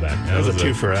proud of that. That was a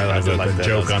twofer. That was a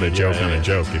joke on a joke on a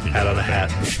joke. If you hat on a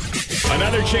hat.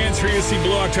 Another chance for you to see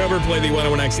Blue October play the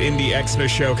 101X Indie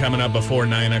Xmas show coming up before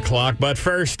 9 o'clock. But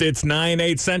first, it's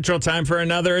 9/8 Central Time for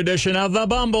another edition of The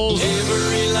Bumbles.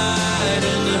 Every light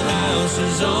in the house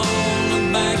is on,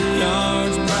 the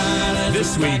backyard's bright.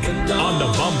 This week on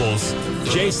The Bumbles,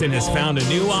 Jason has found a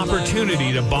new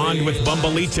opportunity to bond with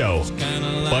Bumblito,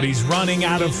 but he's running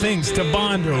out of things to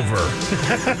bond over.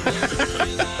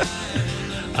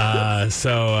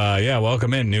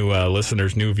 Welcome in, new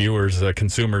listeners, new viewers,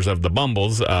 consumers of The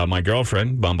Bumbles. My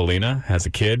girlfriend, Bumbleina, has a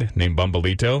kid named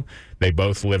Bumblito. They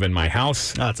both live in my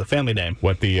house. Oh, it's a family name.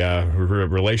 What the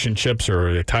relationships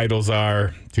or the titles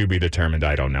are, to be determined,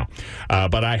 I don't know.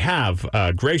 But I have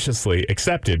graciously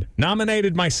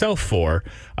nominated myself for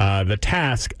the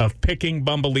task of picking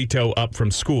Bumblito up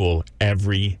from school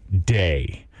every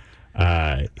day.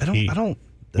 I don't.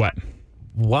 What?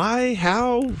 Why?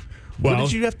 How? Well, what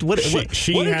did you have to? What did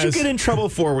you get in trouble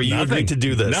for? Where you agreed to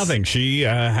do this? Nothing. She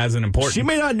has an important. She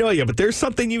may not know you, but there's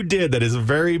something you did that is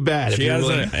very bad. She has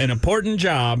an important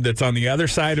job that's on the other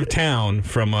side of town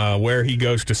from where he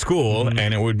goes to school,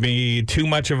 and it would be too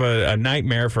much of a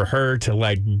nightmare for her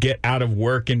to get out of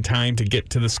work in time to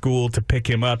get to the school to pick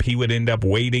him up. He would end up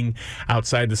waiting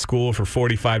outside the school for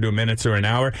 45 minutes or an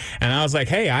hour, and I was like,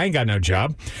 "Hey, I ain't got no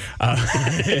job,"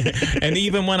 and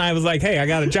even when I was like, "Hey, I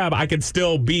got a job," I could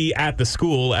still be at the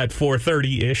school at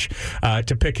 4:30-ish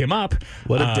to pick him up.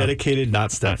 What a dedicated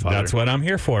not stepfather. That's what I'm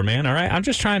here for, man. All right, I'm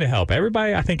just trying to help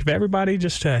everybody. I think if everybody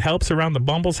just helps around the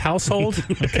Bumbles household,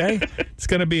 okay, it's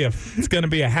gonna be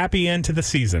a happy end to the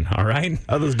season. All right.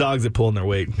 How are those dogs that pulling their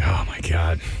weight? Oh my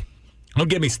God! Don't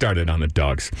get me started on the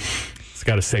dogs. It's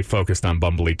got to stay focused on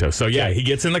Bumblito. So, yeah, he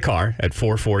gets in the car at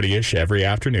 4:40-ish every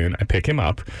afternoon. I pick him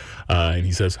up, and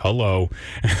he says, hello.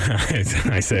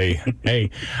 I say,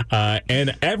 hey.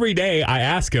 And every day I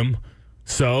ask him,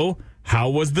 so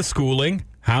how was the schooling?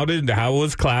 How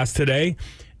was class today?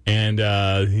 And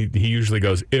he usually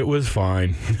goes, it was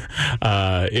fine.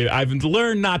 I've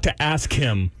learned not to ask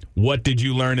him, what did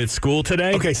you learn at school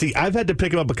today? Okay, see, I've had to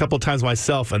pick him up a couple times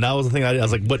myself, and that was the thing I did. I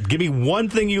was like, but give me one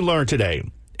thing you learned today.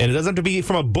 And it doesn't have to be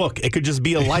from a book. It could just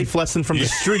be a life lesson from the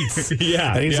streets.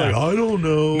 Yeah. And he's like, I don't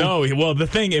know. No, well, the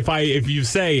thing, if you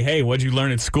say, hey, what'd you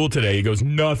learn at school today? He goes,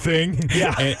 nothing.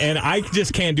 Yeah. And I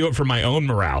just can't do it for my own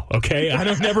morale, okay? I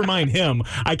don't never mind him.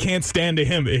 I can't stand to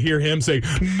hear him say,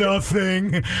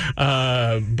 nothing.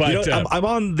 But I'm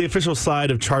on the official side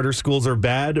of charter schools are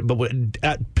bad, but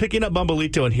at picking up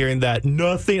Bumblito and hearing that,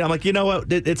 nothing, I'm like, you know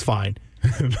what? It's fine.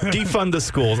 Defund the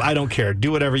schools. I don't care.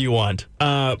 Do whatever you want.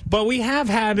 But we have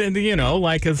had,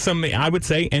 some, I would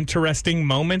say, interesting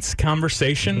moments,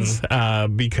 conversations,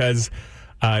 because,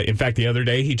 in fact, the other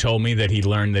day he told me that he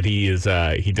learned that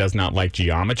he does not like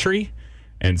geometry.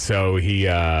 And so he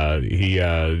said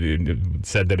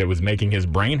that it was making his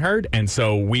brain hurt. And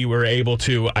so we were able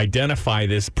to identify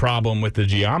this problem with the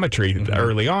geometry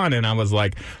early on. And I was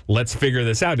like, let's figure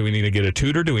this out. Do we need to get a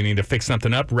tutor? Do we need to fix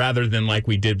something up? Rather than like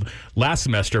we did last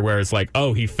semester where it's like,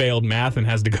 oh, he failed math and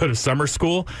has to go to summer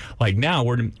school. Like now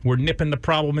we're nipping the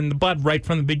problem in the bud right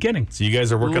from the beginning. So you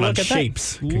guys are working on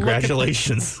shapes.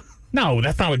 Congratulations. No,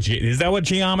 that's not what is that what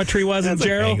geometry was in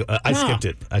Gerald? I skipped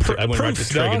it. I went right to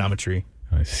trigonometry.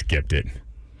 I skipped it.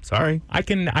 Sorry.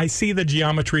 I see the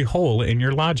geometry hole in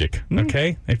your logic.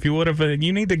 Okay, if you would have,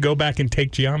 you need to go back and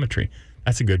take geometry.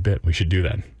 That's a good bit. We should do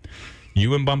that.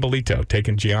 You and Bumblito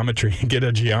taking geometry, get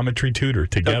a geometry tutor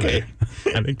together. Okay.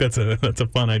 I think that's a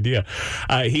fun idea.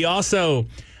 He also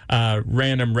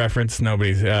random reference.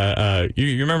 Nobody's.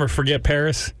 You remember Forget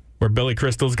Paris? Where Billy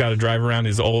Crystal's got to drive around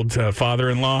his old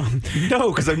father-in-law?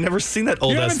 No, because I've never seen that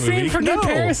old-ass movie. Seen Forget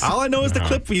Paris? All I know is the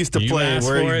clip we used to play. You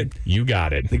for it, you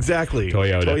got it. Exactly.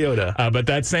 Toyota. But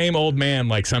that same old man,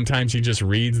 like sometimes he just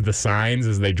reads the signs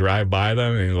as they drive by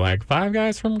them, and he's like, 5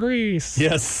 guys from Greece.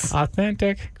 Yes.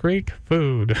 Authentic Greek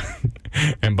food.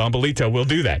 And Bumblito will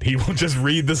do that. He will just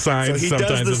read the signs. So he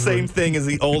does the same thing as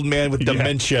the old man with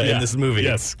dementia in this movie.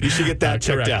 Yes. You should get that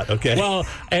checked out, okay? Well,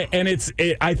 and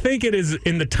I think it is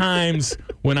in the times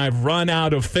when I've run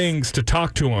out of things to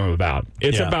talk to him about.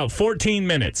 It's about 14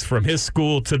 minutes from his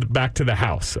school back to the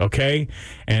house, okay?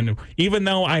 And even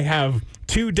though I have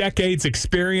 2 decades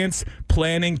experience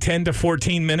planning 10 to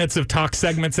 14 minutes of talk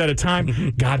segments at a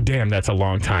time. God damn, that's a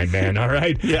long time, man. All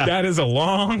right? Yeah. That is a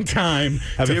long time.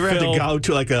 Have you ever had to go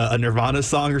to like a Nirvana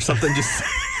song or something? Just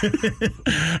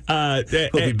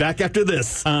we'll be back after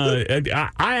this.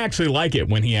 I actually like it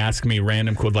when he asks me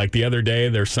random quote. Like the other day,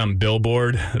 there's some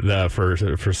billboard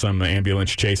for some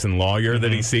ambulance chasing lawyer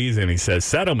that he sees, and he says,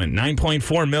 settlement,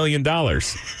 $9.4 million.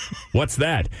 What's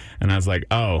that? And I was like,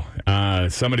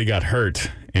 somebody got hurt,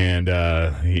 and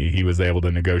he was able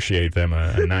to negotiate them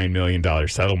a $9 million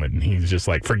settlement. And he's just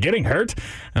like, for getting hurt?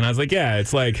 And I was like, yeah,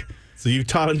 it's like... So you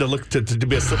taught him to look to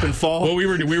be a slip and fall? Well, we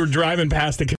were driving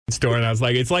past the store, and I was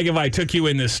like, it's like if I took you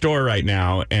in this store right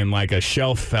now and like a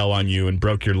shelf fell on you and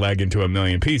broke your leg into a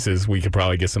million pieces, we could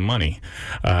probably get some money.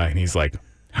 And he's like,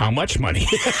 how much money?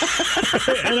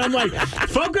 And I'm like,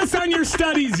 focus on your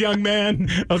studies, young man.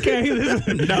 Okay?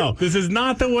 This is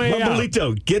not the way out.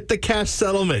 Bumblito, get the cash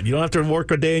settlement. You don't have to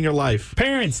work a day in your life.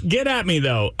 Parents, get at me,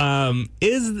 though.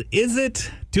 Is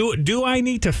it... Do I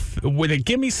need to? Would it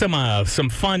give me some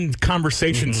fun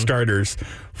conversation starters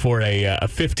for a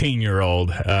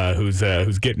 15-year-old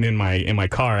who's getting in my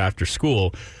car after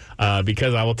school?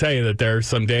 Because I will tell you that there are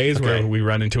some days where we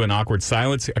run into an awkward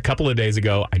silence. A couple of days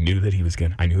ago, I knew that he was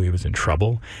in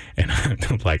trouble, and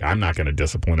I'm not going to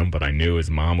discipline him, but I knew his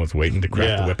mom was waiting to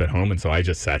crack the whip at home, and so I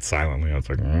just sat silently. I was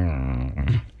like,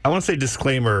 I want to say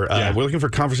disclaimer. We're looking for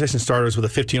conversation starters with a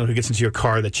 15-year-old who gets into your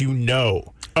car that you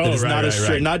know.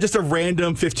 Not just a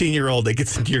random 15-year-old that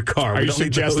gets into your car. Are you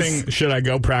suggesting should I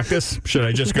go practice? Should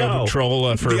I just go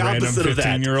patrol for random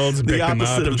 15-year-olds and pick them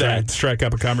up and try to strike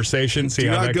up a conversation, see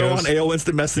how that goes? Go on AOL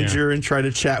Instant Messenger and try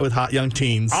to chat with hot young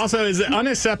teens. Also, is it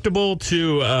unacceptable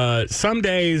to some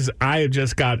days I have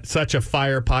just got such a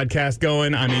fire podcast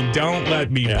going? I mean, don't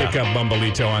let me pick up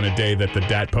Bumblito on a day that the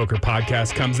Dat Poker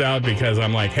podcast comes out, because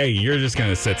I'm like, hey, you're just going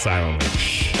to sit silently.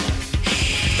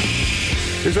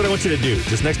 Here's what I want you to do.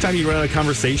 Just next time you run out of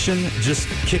conversation, just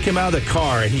kick him out of the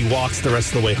car and he walks the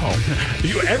rest of the way home.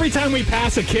 Every time we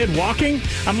pass a kid walking,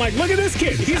 I'm like, look at this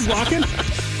kid. He's walking.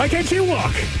 Why can't you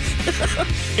walk?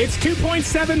 It's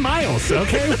 2.7 miles,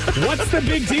 okay? What's the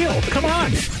big deal? Come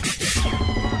on.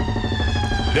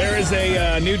 There is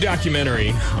a new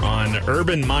documentary on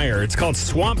Urban Meyer. It's called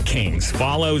Swamp Kings.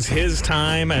 Follows his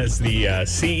time as the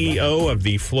CEO of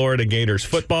the Florida Gators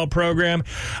football program.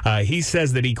 He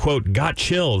says that he, quote, got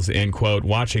chills, end quote,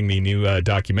 watching the new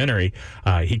documentary.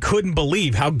 He couldn't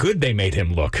believe how good they made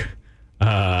him look.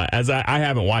 As I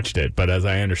haven't watched it, but as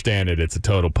I understand it, it's a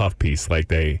total puff piece. Like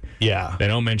they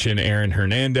don't mention Aaron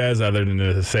Hernandez other than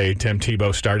to say Tim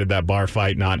Tebow started that bar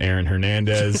fight, not Aaron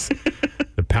Hernandez.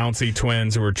 The Pouncey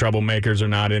twins, who were troublemakers, are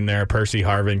not in there. Percy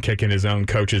Harvin kicking his own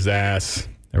coach's ass.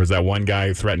 There was that one guy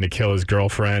who threatened to kill his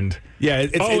girlfriend. Yeah.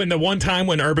 And the one time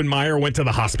when Urban Meyer went to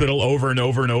the hospital over and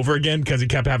over and over again because he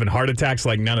kept having heart attacks,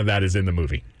 like none of that is in the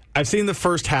movie. I've seen the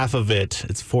first half of it.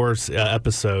 It's 4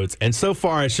 episodes. And so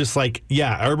far, it's just like,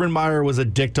 Urban Meyer was a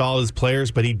dick to all his players,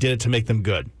 but he did it to make them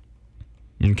good.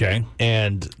 Okay.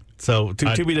 And so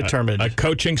to be determined. A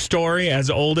coaching story as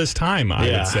old as time,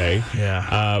 I would say.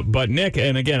 Yeah. But Nick,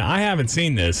 and again, I haven't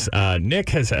seen this. Nick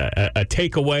has a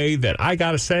takeaway that I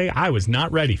got to say I was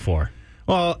not ready for.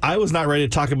 Well, I was not ready to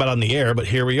talk about it on the air, but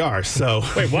here we are. So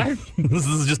wait, what? This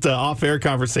is just an off-air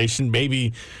conversation,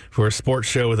 maybe for a sports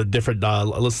show with a different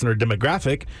listener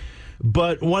demographic.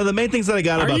 But one of the main things that I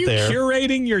got about there... Are you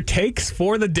curating your takes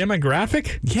for the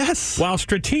demographic? Yes. While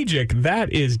strategic,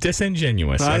 that is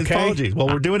disingenuous. Okay? Apologies. Well,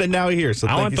 we're doing it now here, so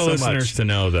I want the listeners to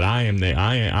know that I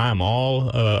am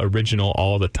all original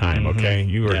all the time. Okay,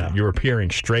 you're appearing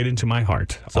straight into my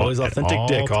heart. It's always authentic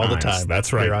Dick all the time.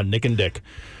 That's right. Here on Nick and Dick.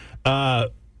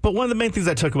 But one of the main things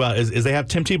I took about is they have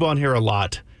Tim Tebow on here a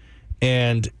lot,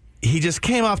 and he just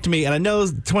came off to me. And I know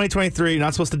 2023, you're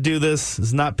not supposed to do this.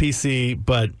 It's not PC,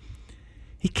 but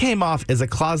he came off as a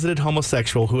closeted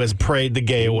homosexual who has prayed the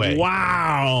gay away.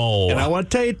 Wow. And I want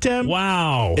to tell you, Tim.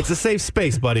 Wow. It's a safe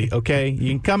space, buddy, okay?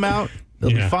 You can come out.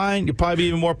 It'll be fine. You'll probably be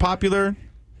even more popular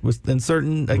in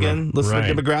certain, listener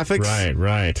demographics.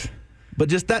 Right. But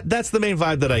just that's the main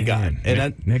vibe that I got.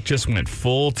 And Nick just went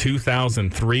full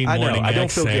 2003 morning I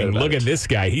don't feel saying, good about look at this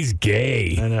guy. He's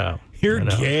gay. I know. You're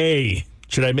gay.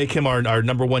 Should I make him our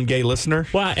number one gay listener?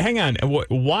 Well, hang on.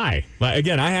 Why? Like,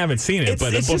 again, I haven't seen it.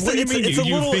 But what do you mean?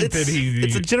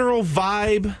 It's a general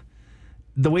vibe,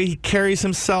 the way he carries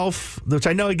himself, which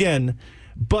I know, again.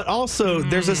 But also,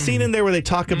 there's a scene in there where they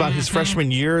talk about his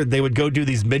freshman year. They would go do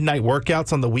these midnight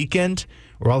workouts on the weekend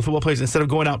where all the football players, instead of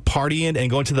going out partying and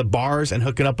going to the bars and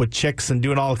hooking up with chicks and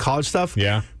doing all the college stuff,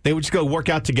 they would just go work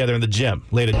out together in the gym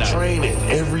late at night. Training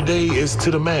every day is to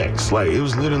the max. Like, it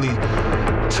was literally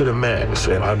to the max,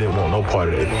 and I didn't want no part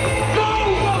of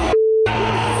that.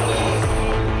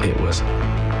 It was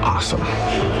awesome.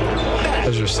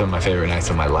 Those are some of my favorite nights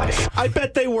of my life. I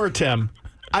bet they were, Tim.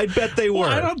 I bet they were.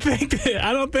 Well, I don't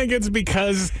think it's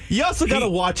because you also got to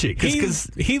watch it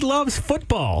because he loves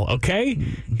football. Okay,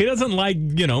 he doesn't like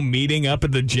meeting up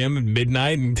at the gym at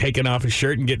midnight and taking off his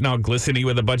shirt and getting all glistening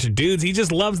with a bunch of dudes. He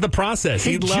just loves the process.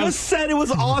 He just said it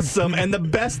was awesome and the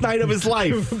best night of his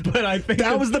life. But I think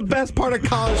that was the best part of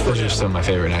college. Those are some of my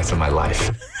favorite nights of my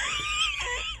life.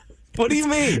 What do you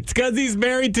mean? It's because he's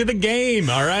married to the game,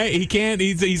 all right? He can't,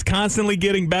 he's constantly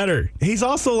getting better. He's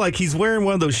also he's wearing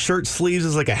one of those shirt sleeves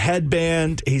as like a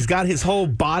headband. He's got his whole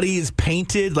body is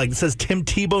painted. Like it says Tim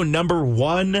Tebow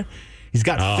 #1. He's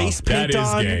got face paint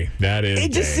on. That is gay. That is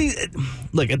it just gay.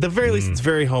 Look, at the very least, it's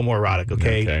very homoerotic,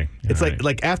 okay? It's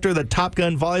like after the Top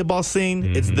Gun volleyball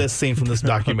scene, it's this scene from this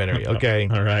documentary, okay?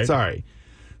 All right. Sorry.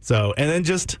 So, and then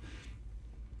just,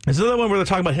 there's another one where they're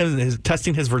talking about him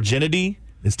testing his virginity.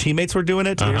 His teammates were doing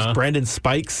it. Here's Brandon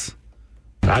Spikes.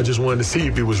 I just wanted to see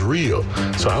if it was real.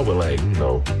 So I would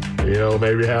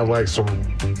maybe have like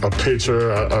a picture,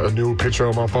 a new picture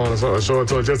on my phone or something, show it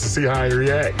to her just to see how he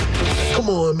react. Come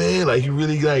on, man. Like, you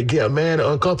really get mad and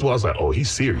uncomfortable. I was like, oh,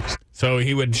 he's serious. So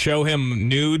he would show him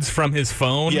nudes from his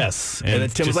phone? Yes. And then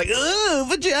Tim was like, oh,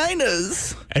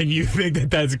 vaginas. And you think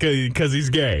that's because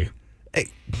he's gay? Hey,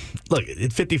 look,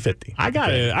 it's 50-50. I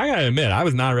gotta admit, I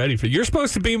was not ready for. You're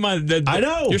supposed to be I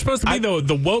know. You're supposed to be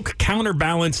the woke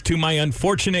counterbalance to my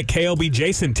unfortunate KLB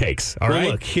Jason takes. All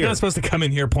right. Look, here. You're not supposed to come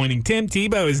in here pointing. Tim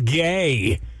Tebow is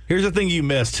gay. Here's the thing you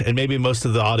missed, and maybe most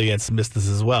of the audience missed this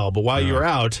as well. But while you were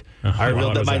out, I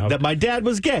revealed that my dad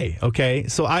was gay. Okay,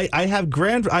 so I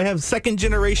have second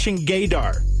generation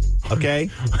gaydar. Okay,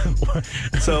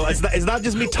 so it's not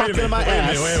just me talking to my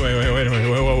ass. Wait a minute.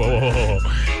 Whoa.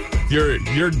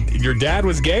 Your dad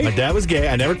was gay? My dad was gay.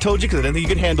 I never told you because I didn't think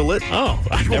you could handle it. Oh,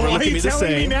 never why looked are at you me the telling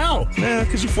same. me now? Nah,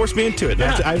 because you forced me into it.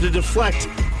 Yeah. I have to deflect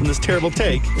from this terrible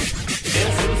take.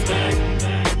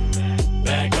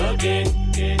 Back again.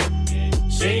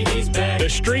 Shady's back. The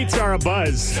streets are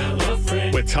abuzz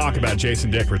with talk about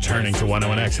Jason Dick returning to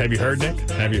 101X. Have you heard, Nick?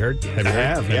 Have you heard? I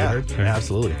have, yeah.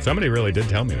 Absolutely. Somebody really did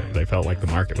tell me that. They felt like the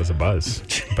market was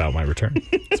abuzz about my return.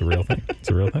 It's a real thing.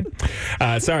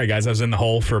 Sorry, guys. I was in the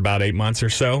hole for about 8 months or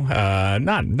so.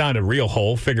 Not a real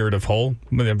hole, figurative hole.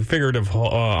 Figurative hole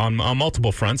on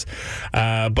multiple fronts.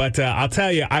 But I'll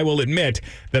tell you, I will admit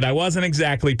that I wasn't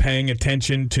exactly paying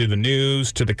attention to the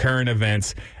news, to the current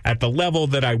events at the level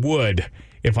that I would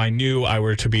if I knew I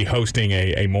were to be hosting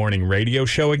a morning radio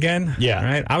show again. Yeah.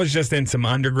 Right? I was just in some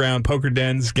underground poker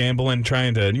dens, gambling,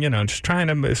 trying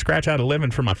to scratch out a living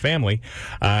for my family.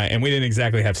 And we didn't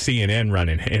exactly have CNN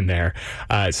running in there.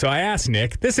 So I asked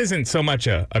Nick, this isn't so much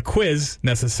a quiz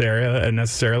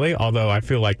necessarily, although I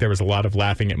feel like there was a lot of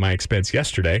laughing at my expense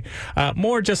yesterday.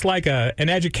 More just like an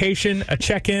education, a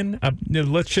check-in.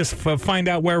 Let's just find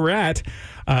out where we're at.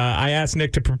 I asked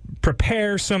Nick to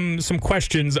prepare some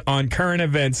questions on current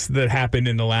events that happened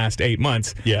in the last 8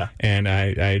 months. Yeah. And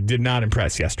I did not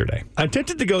impress yesterday. I'm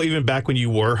tempted to go even back when you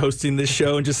were hosting this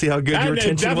show and just see how good your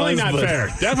attention was.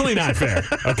 Definitely not fair.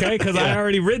 Okay? Because I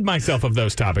already rid myself of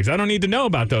those topics. I don't need to know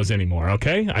about those anymore.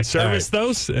 Okay? I serviced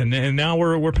those, and now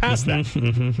we're past that.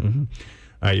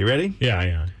 All right, you ready?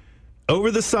 Yeah.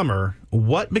 Over the summer,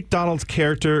 what McDonald's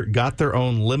character got their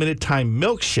own limited time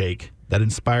milkshake that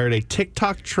inspired a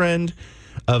TikTok trend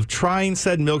of trying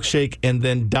said milkshake and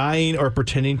then dying or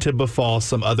pretending to befall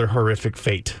some other horrific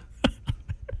fate?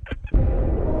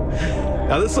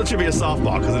 Now, this one should be a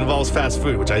softball because it involves fast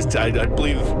food, which I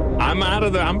believe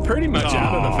I'm pretty much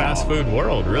out of the fast food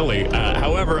world, really.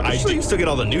 However, you still get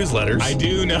all the newsletters. I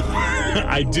do know.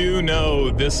 I do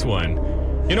know this one.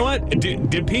 You know what?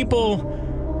 Did people?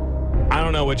 I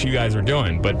don't know what you guys are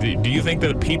doing, but do you think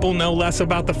that people know less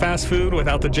about the fast food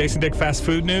without the Jason Dick fast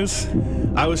food news?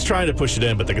 I was trying to push it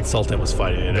in, but the consultant was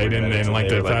fighting it. They didn't like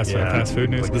the fast food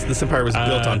news? Like this empire was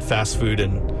built on fast food.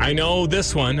 And I know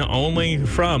this one only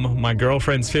from my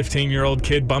girlfriend's 15-year-old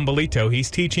kid, Bumblito.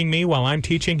 He's teaching me while I'm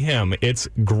teaching him. It's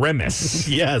Grimace.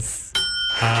 Yes.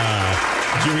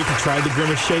 Did you ever try the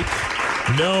Grimace shake?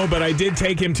 No, but I did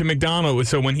take him to McDonald's.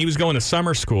 So when he was going to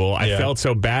summer school, I felt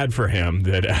so bad for him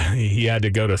that he had to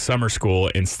go to summer school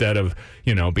instead of,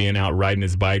 being out riding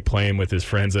his bike, playing with his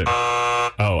friends.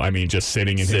 Just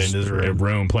sitting in his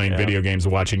room playing video games,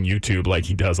 watching YouTube like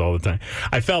he does all the time.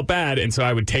 I felt bad, and so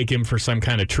I would take him for some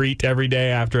kind of treat every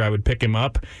day after I would pick him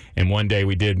up. And one day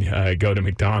we did go to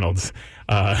McDonald's.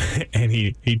 And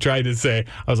he tried to say,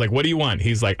 I was like, what do you want?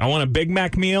 He's like, I want a Big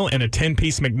Mac meal and a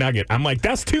 10-piece McNugget. I'm like,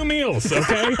 that's 2 meals,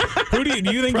 okay? Do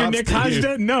you think you're Nick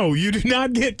Hajda? No, you do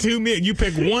not get 2 meals. You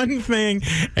pick one thing.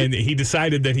 And he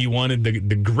decided that he wanted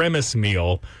the Grimace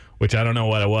meal, which I don't know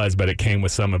what it was, but it came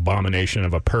with some abomination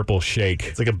of a purple shake.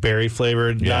 It's like a berry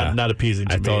flavored, not appeasing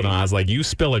to me. I told him, I was like, you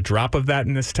spill a drop of that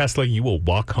in this Tesla, you will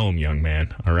walk home, young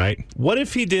man. All right? What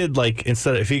if he did, like,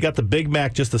 if he got the Big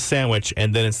Mac, just a sandwich,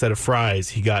 and then instead of fries,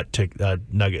 he got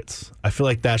nuggets? I feel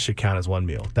like that should count as one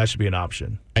meal. That should be an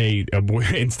option.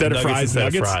 Instead of fries,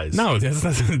 nuggets? No, that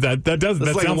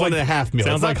sounds like a 1.5 meal.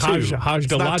 Sounds like Hajda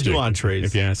It's not 2 entrees.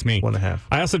 If you ask me. 1.5.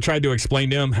 I also tried to explain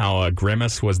to him how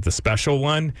Grimace was the special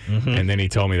one, and then he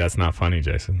told me that's not funny,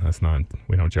 Jason.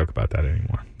 We don't joke about that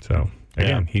anymore. So,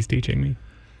 again, he's teaching me. You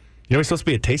know he's supposed to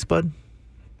be a taste bud?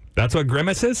 That's what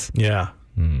Grimace is? Yeah,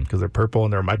 because they're purple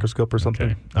and they're a microscope or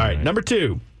something. Okay. All right, number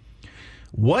 2.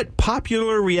 What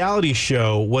popular reality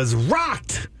show was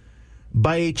rocked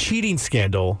by a cheating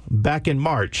scandal back in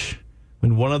March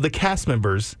when one of the cast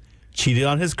members cheated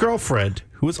on his girlfriend,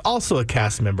 who was also a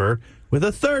cast member, with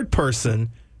a third person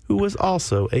who was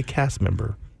also a cast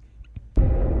member?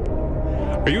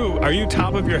 Are you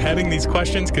top of your heading these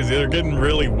questions? Because they're getting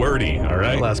really wordy, all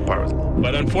right? The last part was a little.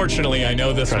 But unfortunately, I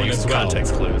know this one as well.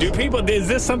 Context clues. Is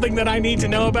this something that I need to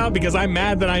know about? Because I'm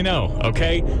mad that I know,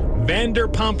 okay?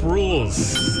 Vanderpump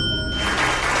Rules.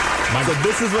 So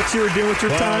this is what you were doing with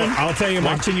your time? I'll tell you,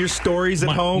 watching your stories at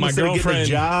home. My girlfriend, a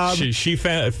job. She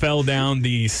fell down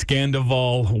the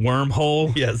Scandival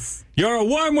wormhole. Yes. You're a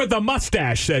worm with a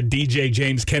mustache, said DJ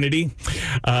James Kennedy.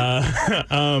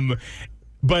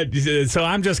 But so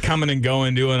I'm just coming and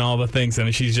going, doing all the things,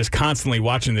 and she's just constantly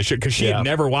watching the show because she had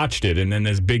never watched it. And then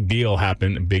this big deal,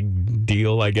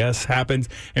 I guess, happens.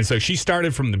 And so she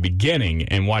started from the beginning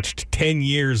and watched 10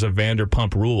 years of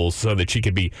Vanderpump Rules so that she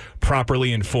could be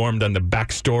properly informed on the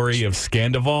backstory of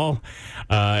Scandival.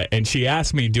 And she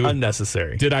asked me,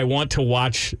 unnecessary. Did I want to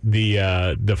watch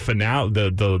the finale,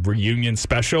 the reunion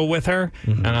special with her?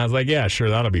 Mm-hmm. And I was like, yeah,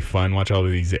 sure, that'll be fun. Watch all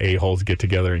of these a-holes get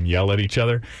together and yell at each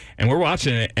other. And we're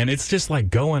watching it, and it's just like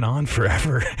going on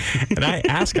forever. And I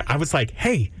asked her, I was like,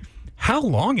 hey, how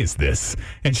long is this?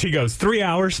 And she goes, 3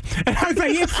 hours. And I was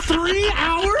like, it's 3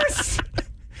 hours?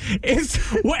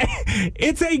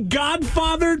 It's a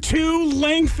Godfather 2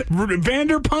 length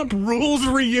Vanderpump Rules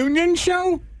reunion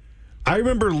show? I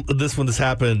remember this when this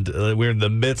happened. We were in the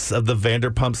midst of the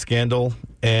Vanderpump scandal,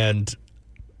 and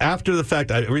after the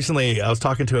fact, I was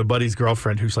talking to a buddy's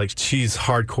girlfriend who's like, she's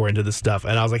hardcore into this stuff,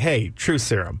 and I was like, hey, truth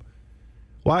serum.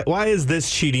 Why is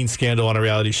this cheating scandal on a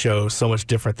reality show so much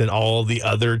different than all the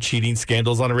other cheating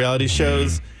scandals on reality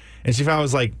shows? And she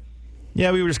was like,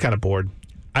 yeah, we were just kind of bored.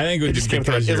 I think it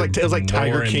was like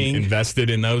Tiger King.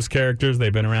 Invested in those characters.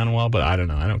 They've been around a while, but I don't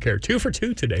know. I don't care. 2 for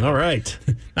 2 today. All right.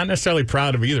 Not necessarily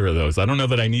proud of either of those. I don't know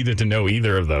that I needed to know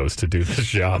either of those to do this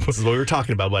job. This is what we were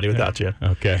talking about, buddy, without you.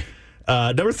 Okay.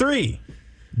 Number 3.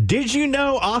 Did you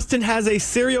know Austin has a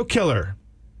serial killer?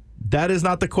 That is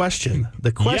not the question.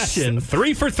 The question, yes,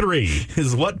 3 for 3,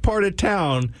 is what part of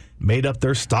town made up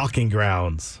their stalking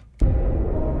grounds?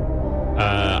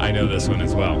 I know this one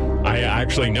as well. I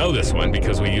actually know this one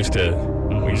because we used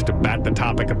to bat the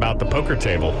topic about the poker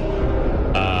table.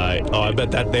 I bet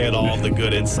that they had all the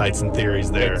good insights and theories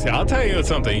there. I'll tell you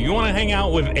something. You want to hang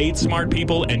out with 8 smart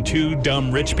people and 2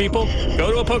 dumb rich people?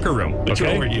 Go to a poker room. Which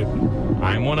one were you?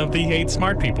 I'm one of the 8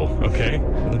 smart people, okay?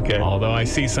 Okay. Although I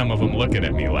see some of them looking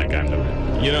at me like I'm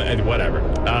the... whatever.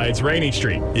 It's Rainy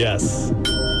Street. Yes.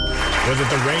 Was it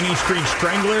the Rainy Street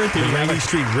Strangler? The Rainy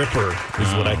Street Ripper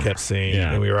is what I kept seeing.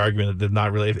 Yeah. And we were arguing that they're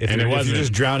not really... If you're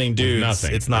just drowning dudes,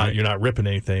 it's not. Right? You're not ripping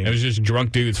anything. It was just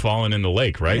drunk dudes falling in the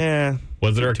lake, right? Yeah.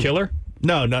 Was there a killer?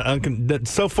 No,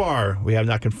 so far we have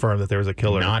not confirmed that there was a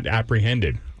killer. Not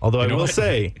apprehended. Although I will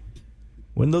say,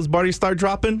 when those bodies start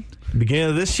dropping,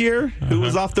 beginning of this year, who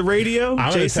was off the radio?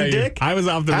 Jason Dick? I was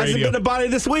off the radio. Hasn't been a body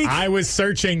this week. I was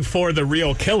searching for the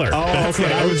real killer. Oh, that's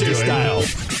what I was doing. Style.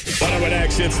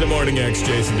 101X, it's the Morning X,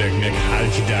 Jason Dick, Nick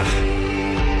Hajda.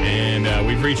 And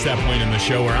we've reached that point in the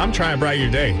show where I'm trying to brighten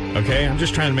your day, okay? I'm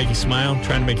just trying to make you smile,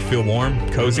 trying to make you feel warm,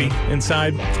 cozy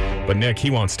inside. But Nick, he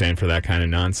won't stand for that kind of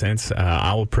nonsense.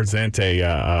 I will present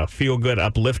a feel-good,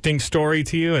 uplifting story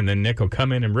to you, and then Nick will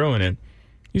come in and ruin it.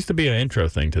 Used to be an intro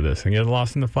thing to this. And get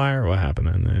lost in the fire? What happened?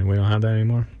 And we don't have that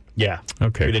anymore? Yeah.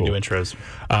 Okay, we didn't do intros.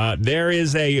 There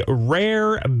is a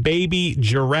rare baby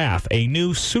giraffe, a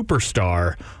new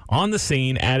superstar, on the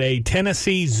scene at a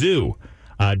Tennessee zoo.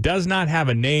 Does not have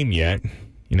a name yet.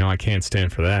 You know, I can't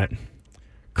stand for that.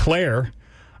 Claire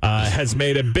has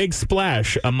made a big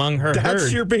splash among her herd.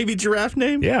 That's your baby giraffe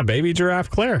name? Yeah, baby giraffe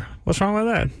Claire. What's wrong with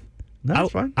that?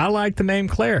 That's fine. I like the name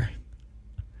Claire.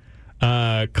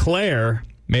 Claire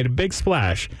made a big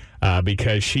splash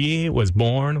because she was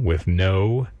born with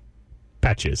no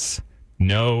patches,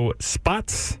 no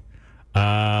spots.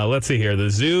 Let's see here. The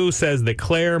zoo says that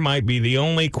Claire might be the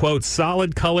only, quote,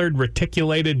 solid-colored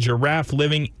reticulated giraffe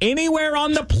living anywhere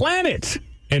on the planet,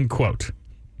 end quote.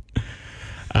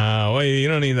 Well, you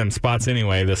don't need them spots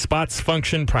anyway. The spots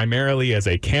function primarily as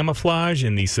a camouflage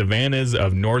in the savannas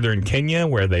of northern Kenya,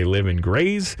 where they live and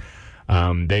graze.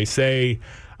 They say,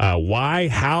 why?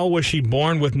 How was she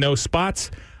born with no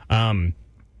spots?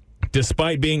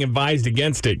 Despite being advised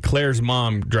against it, Claire's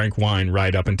mom drank wine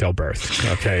right up until birth.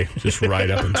 Okay, just right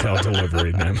up until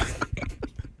delivery.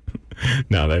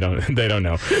 No, they don't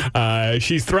know.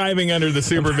 She's thriving under the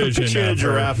supervision. Picture a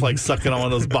giraffe like sucking on one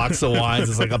of those box of wines.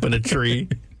 It's like up in a tree.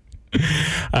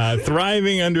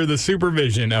 Thriving under the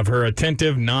supervision of her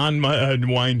attentive,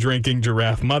 non-wine drinking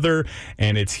giraffe mother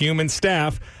and its human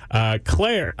staff.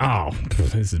 Claire,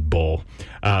 this is bull.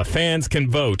 Fans can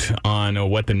vote on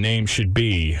what the name should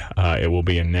be. It will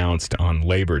be announced on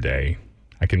Labor Day.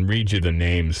 I can read you the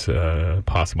names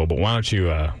possible, but why don't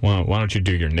you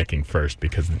do your nicking first?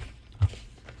 Because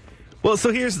well,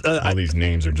 so here's all these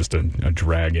names are just a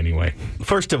drag anyway.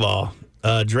 First of all,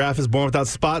 giraffe is born without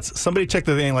spots. Somebody check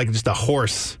the thing like just a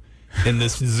horse in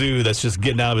this zoo that's just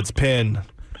getting out of its pen.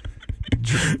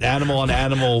 Animal on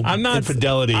animal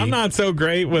infidelity. I'm not so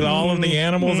great with all of the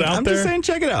animals out I'm there. I'm just saying,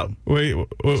 check it out. Wait,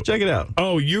 just check it out.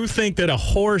 Oh, you think that a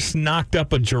horse knocked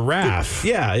up a giraffe?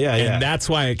 Yeah. And that's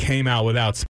why it came out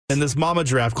without spots. And this mama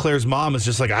giraffe, Claire's mom, is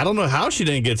just like, I don't know how she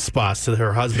didn't get spots to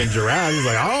her husband giraffe. He's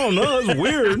like, I don't know, it's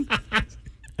weird.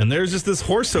 And there's just this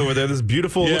horse over there, this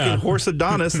beautiful looking horse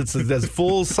Adonis. It's this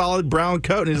full solid brown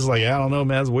coat, and he's just like, I don't know,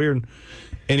 man, it's weird.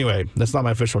 Anyway, that's not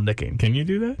my official nicking. Can you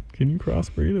do that? Can you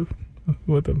crossbreed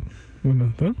with them?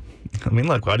 I mean,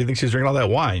 look, why do you think she's drinking all that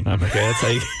wine? Okay, that's how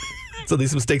you, so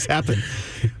these mistakes happen.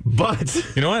 But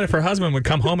you know what? If her husband would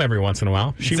come home every once in a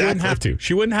while, she wouldn't have to.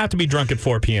 She wouldn't have to be drunk at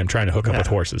 4 p.m. trying to hook up with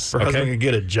horses. Her husband could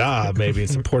get a job, maybe, and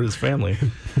support his family.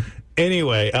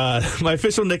 Anyway, my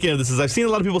official nicking of this is I've seen a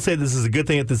lot of people say this is a good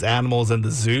thing that this animal is in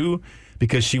the zoo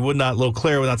because little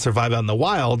Claire would not survive out in the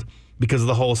wild because of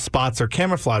the whole spots or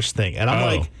camouflage thing. And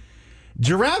I'm like,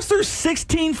 giraffes are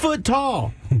 16 foot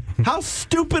tall. How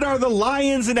stupid are the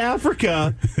lions in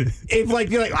Africa? If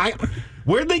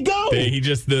where'd they go?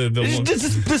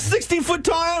 The 16 foot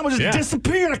tall animal just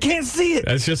disappeared. I can't see it.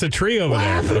 That's just a tree over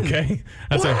there. Happened? Okay,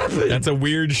 that's a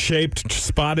weird shaped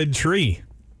spotted tree.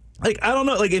 I don't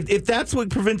know. If that's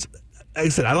what prevents. Like I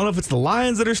said, I don't know if it's the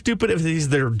lions that are stupid. If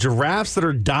they're giraffes that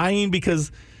are dying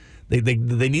because they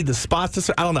need the spots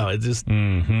to. I don't know. It just.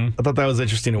 I thought that was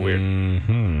interesting and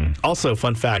weird. Also,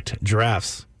 fun fact: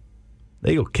 giraffes,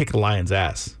 they go kick a lion's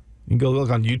ass. You can go look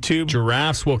on YouTube.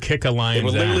 Giraffes will kick a lion's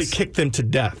ass. They will literally kick them to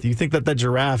death. You think that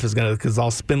giraffe is going to, because it's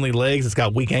all spindly legs, it's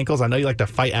got weak ankles. I know you like to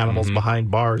fight animals behind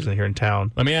bars here in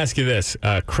town. Let me ask you this.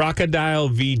 Crocodile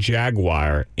v.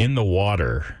 jaguar in the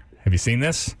water. Have you seen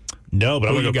this? No, but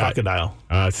I'm going to go crocodile.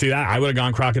 See that? I would have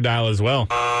gone crocodile as well.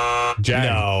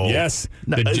 No. Yes.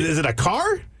 No. Is it a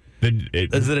car?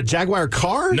 Is it a jaguar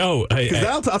car? No.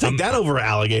 Because I'll take that over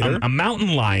alligator. A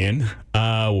mountain lion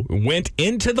went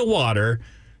into the water,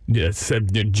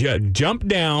 jumped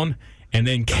down, and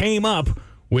then came up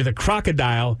with a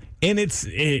crocodile in its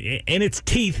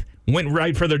teeth. Went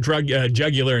right for the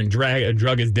jugular and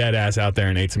drug his dead ass out there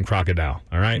and ate some crocodile.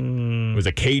 All right? It was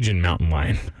a Cajun mountain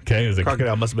lion. Okay, it was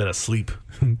crocodile must have been asleep.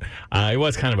 It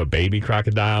was kind of a baby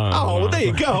crocodile. Oh, well, there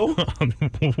you go.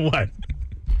 What?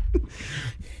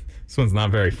 This one's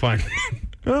not very fun.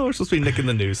 Well, we're supposed to be nicking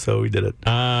the news, so we did it.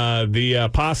 The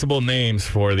possible names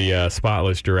for the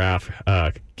spotless giraffe: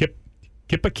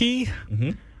 Kipaki,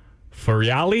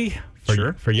 Furiali.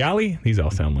 Sure. Furiali? These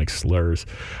all sound like slurs.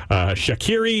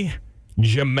 Shakiri,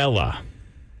 Jamela.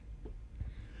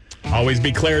 Always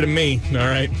be Claire to me, all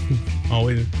right?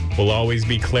 Will always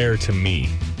be Claire to me.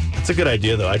 That's a good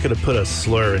idea, though. I could have put a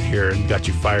slur in here and got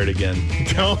you fired again.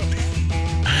 Don't.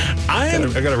 I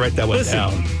got to write that one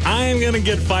down. I am going to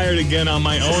get fired again on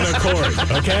my own accord,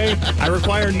 okay? I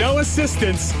require no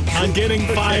assistance on getting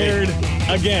fired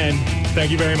again.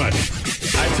 Thank you very much.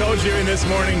 I told you in this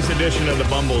morning's edition of the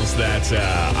Bumbles that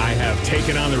I have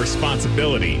taken on the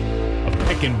responsibility of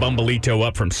picking Bumblito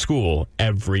up from school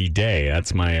every day.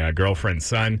 That's my girlfriend's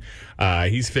son.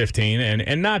 He's 15,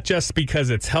 and not just because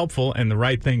it's helpful and the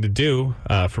right thing to do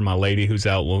for my lady who's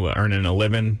out earning a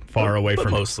living far away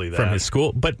from his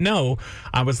school. But no,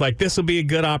 I was like, this will be a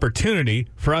good opportunity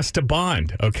for us to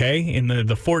bond, okay? In the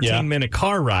 14-minute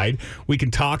car ride, we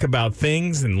can talk about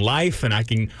things and life, and I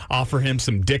can offer him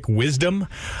some dick wisdom.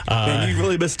 Man, you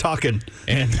really miss talking.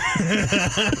 And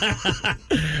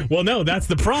well, no, that's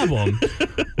the problem.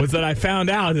 Was that I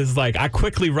found out is like I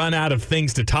quickly run out of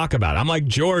things to talk about. I'm like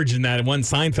George in that one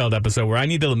Seinfeld episode where I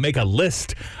need to make a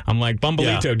list. I'm like,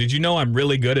 Bumblito, did you know I'm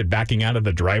really good at backing out of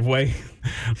the driveway?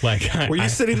 Like, were you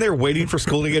sitting there waiting for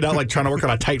school to get out, like trying to work on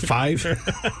a tight 5?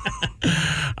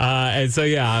 And so,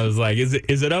 I was like, is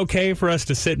it okay for us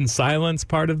to sit in silence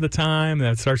part of the time?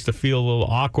 That starts to feel a little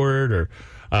awkward, or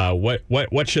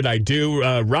what should I do?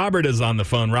 Robert is on the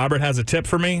phone. Robert has a tip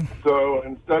for me. So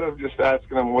instead of just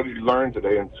asking them, what did you learn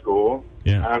today in school?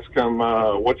 Ask them,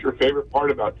 what's your favorite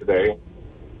part about today?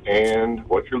 And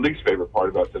what's your least favorite part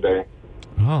about today?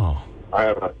 Oh. I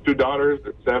have 2 daughters,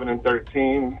 they're 7 and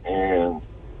 13, and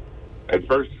at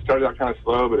first it started out kind of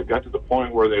slow, but it got to the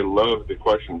point where they loved the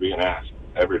question being asked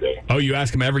every day. Oh, you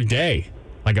ask them every day?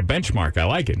 Like a benchmark. I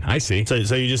like it. I see.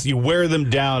 So you wear them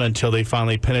down until they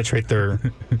finally penetrate their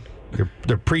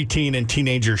preteen and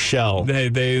teenager shell.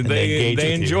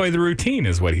 They enjoy the routine,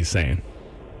 is what he's saying.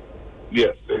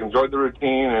 Yes, they enjoyed the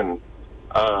routine, and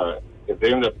if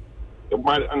they end up, it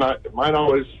might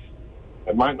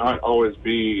not always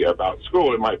be about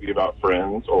school. It might be about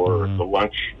friends or the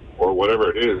lunch or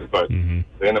whatever it is. But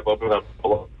they end up opening up,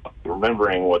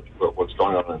 remembering what's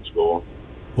going on in school.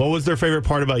 What was their favorite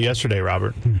part about yesterday,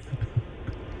 Robert?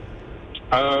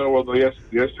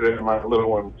 Yesterday, my little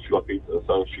one, she got pizza,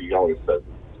 so she always said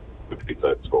pizza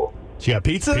at school. She got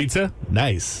pizza? Pizza?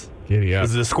 Nice. Giddy up.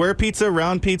 Is it a square pizza,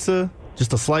 round pizza,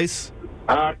 just a slice?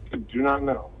 I do not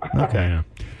know. Okay.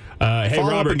 Hey,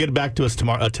 Follow Robert, up and get back to us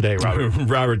today, Robert.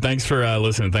 Robert, thanks for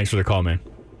listening. Thanks for the call, man.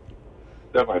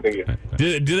 Definitely, thank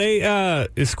you. Do they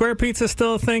is square pizza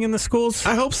still a thing in the schools?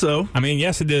 I hope so. I mean,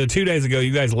 yes, it did. 2 days ago,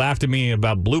 you guys laughed at me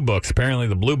about blue books. Apparently,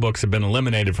 the blue books have been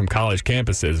eliminated from college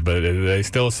campuses, but are they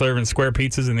still serving square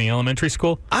pizzas in the elementary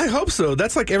school? I hope so.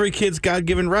 That's like every kid's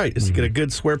God-given right, is to get a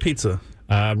good square pizza.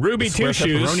 Ruby Two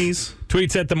Shoes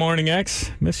tweets at the Morning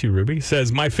X. Miss you, Ruby.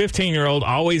 Says, my 15-year-old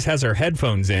always has her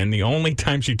headphones in. The only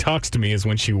time she talks to me is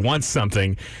when she wants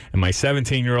something, and my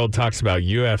 17-year-old talks about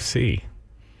UFC.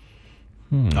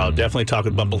 I'll definitely talk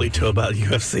with Bumblito about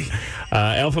UFC.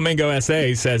 El Flamingo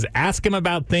SA says, ask him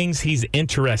about things he's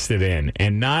interested in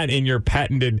and not in your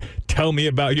patented tell me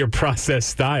about your process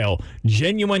style.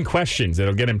 Genuine questions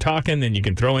that'll get him talking, then you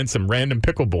can throw in some random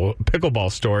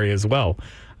pickleball story as well.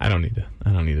 I don't need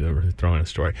to throw in a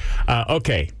story.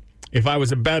 Okay. If I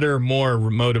was a better, more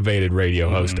motivated radio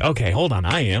host, okay, hold on,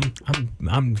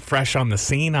 I'm fresh on the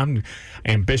scene. I'm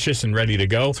ambitious and ready to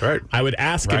go. That's right. I would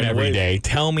ask him every day,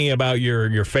 tell me about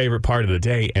your favorite part of the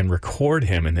day, and record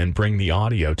him, and then bring the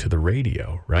audio to the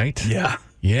radio, right? Yeah.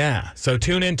 Yeah. So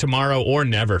tune in tomorrow or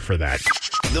never for that.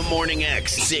 The Morning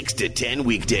X, 6 to 10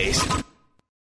 weekdays.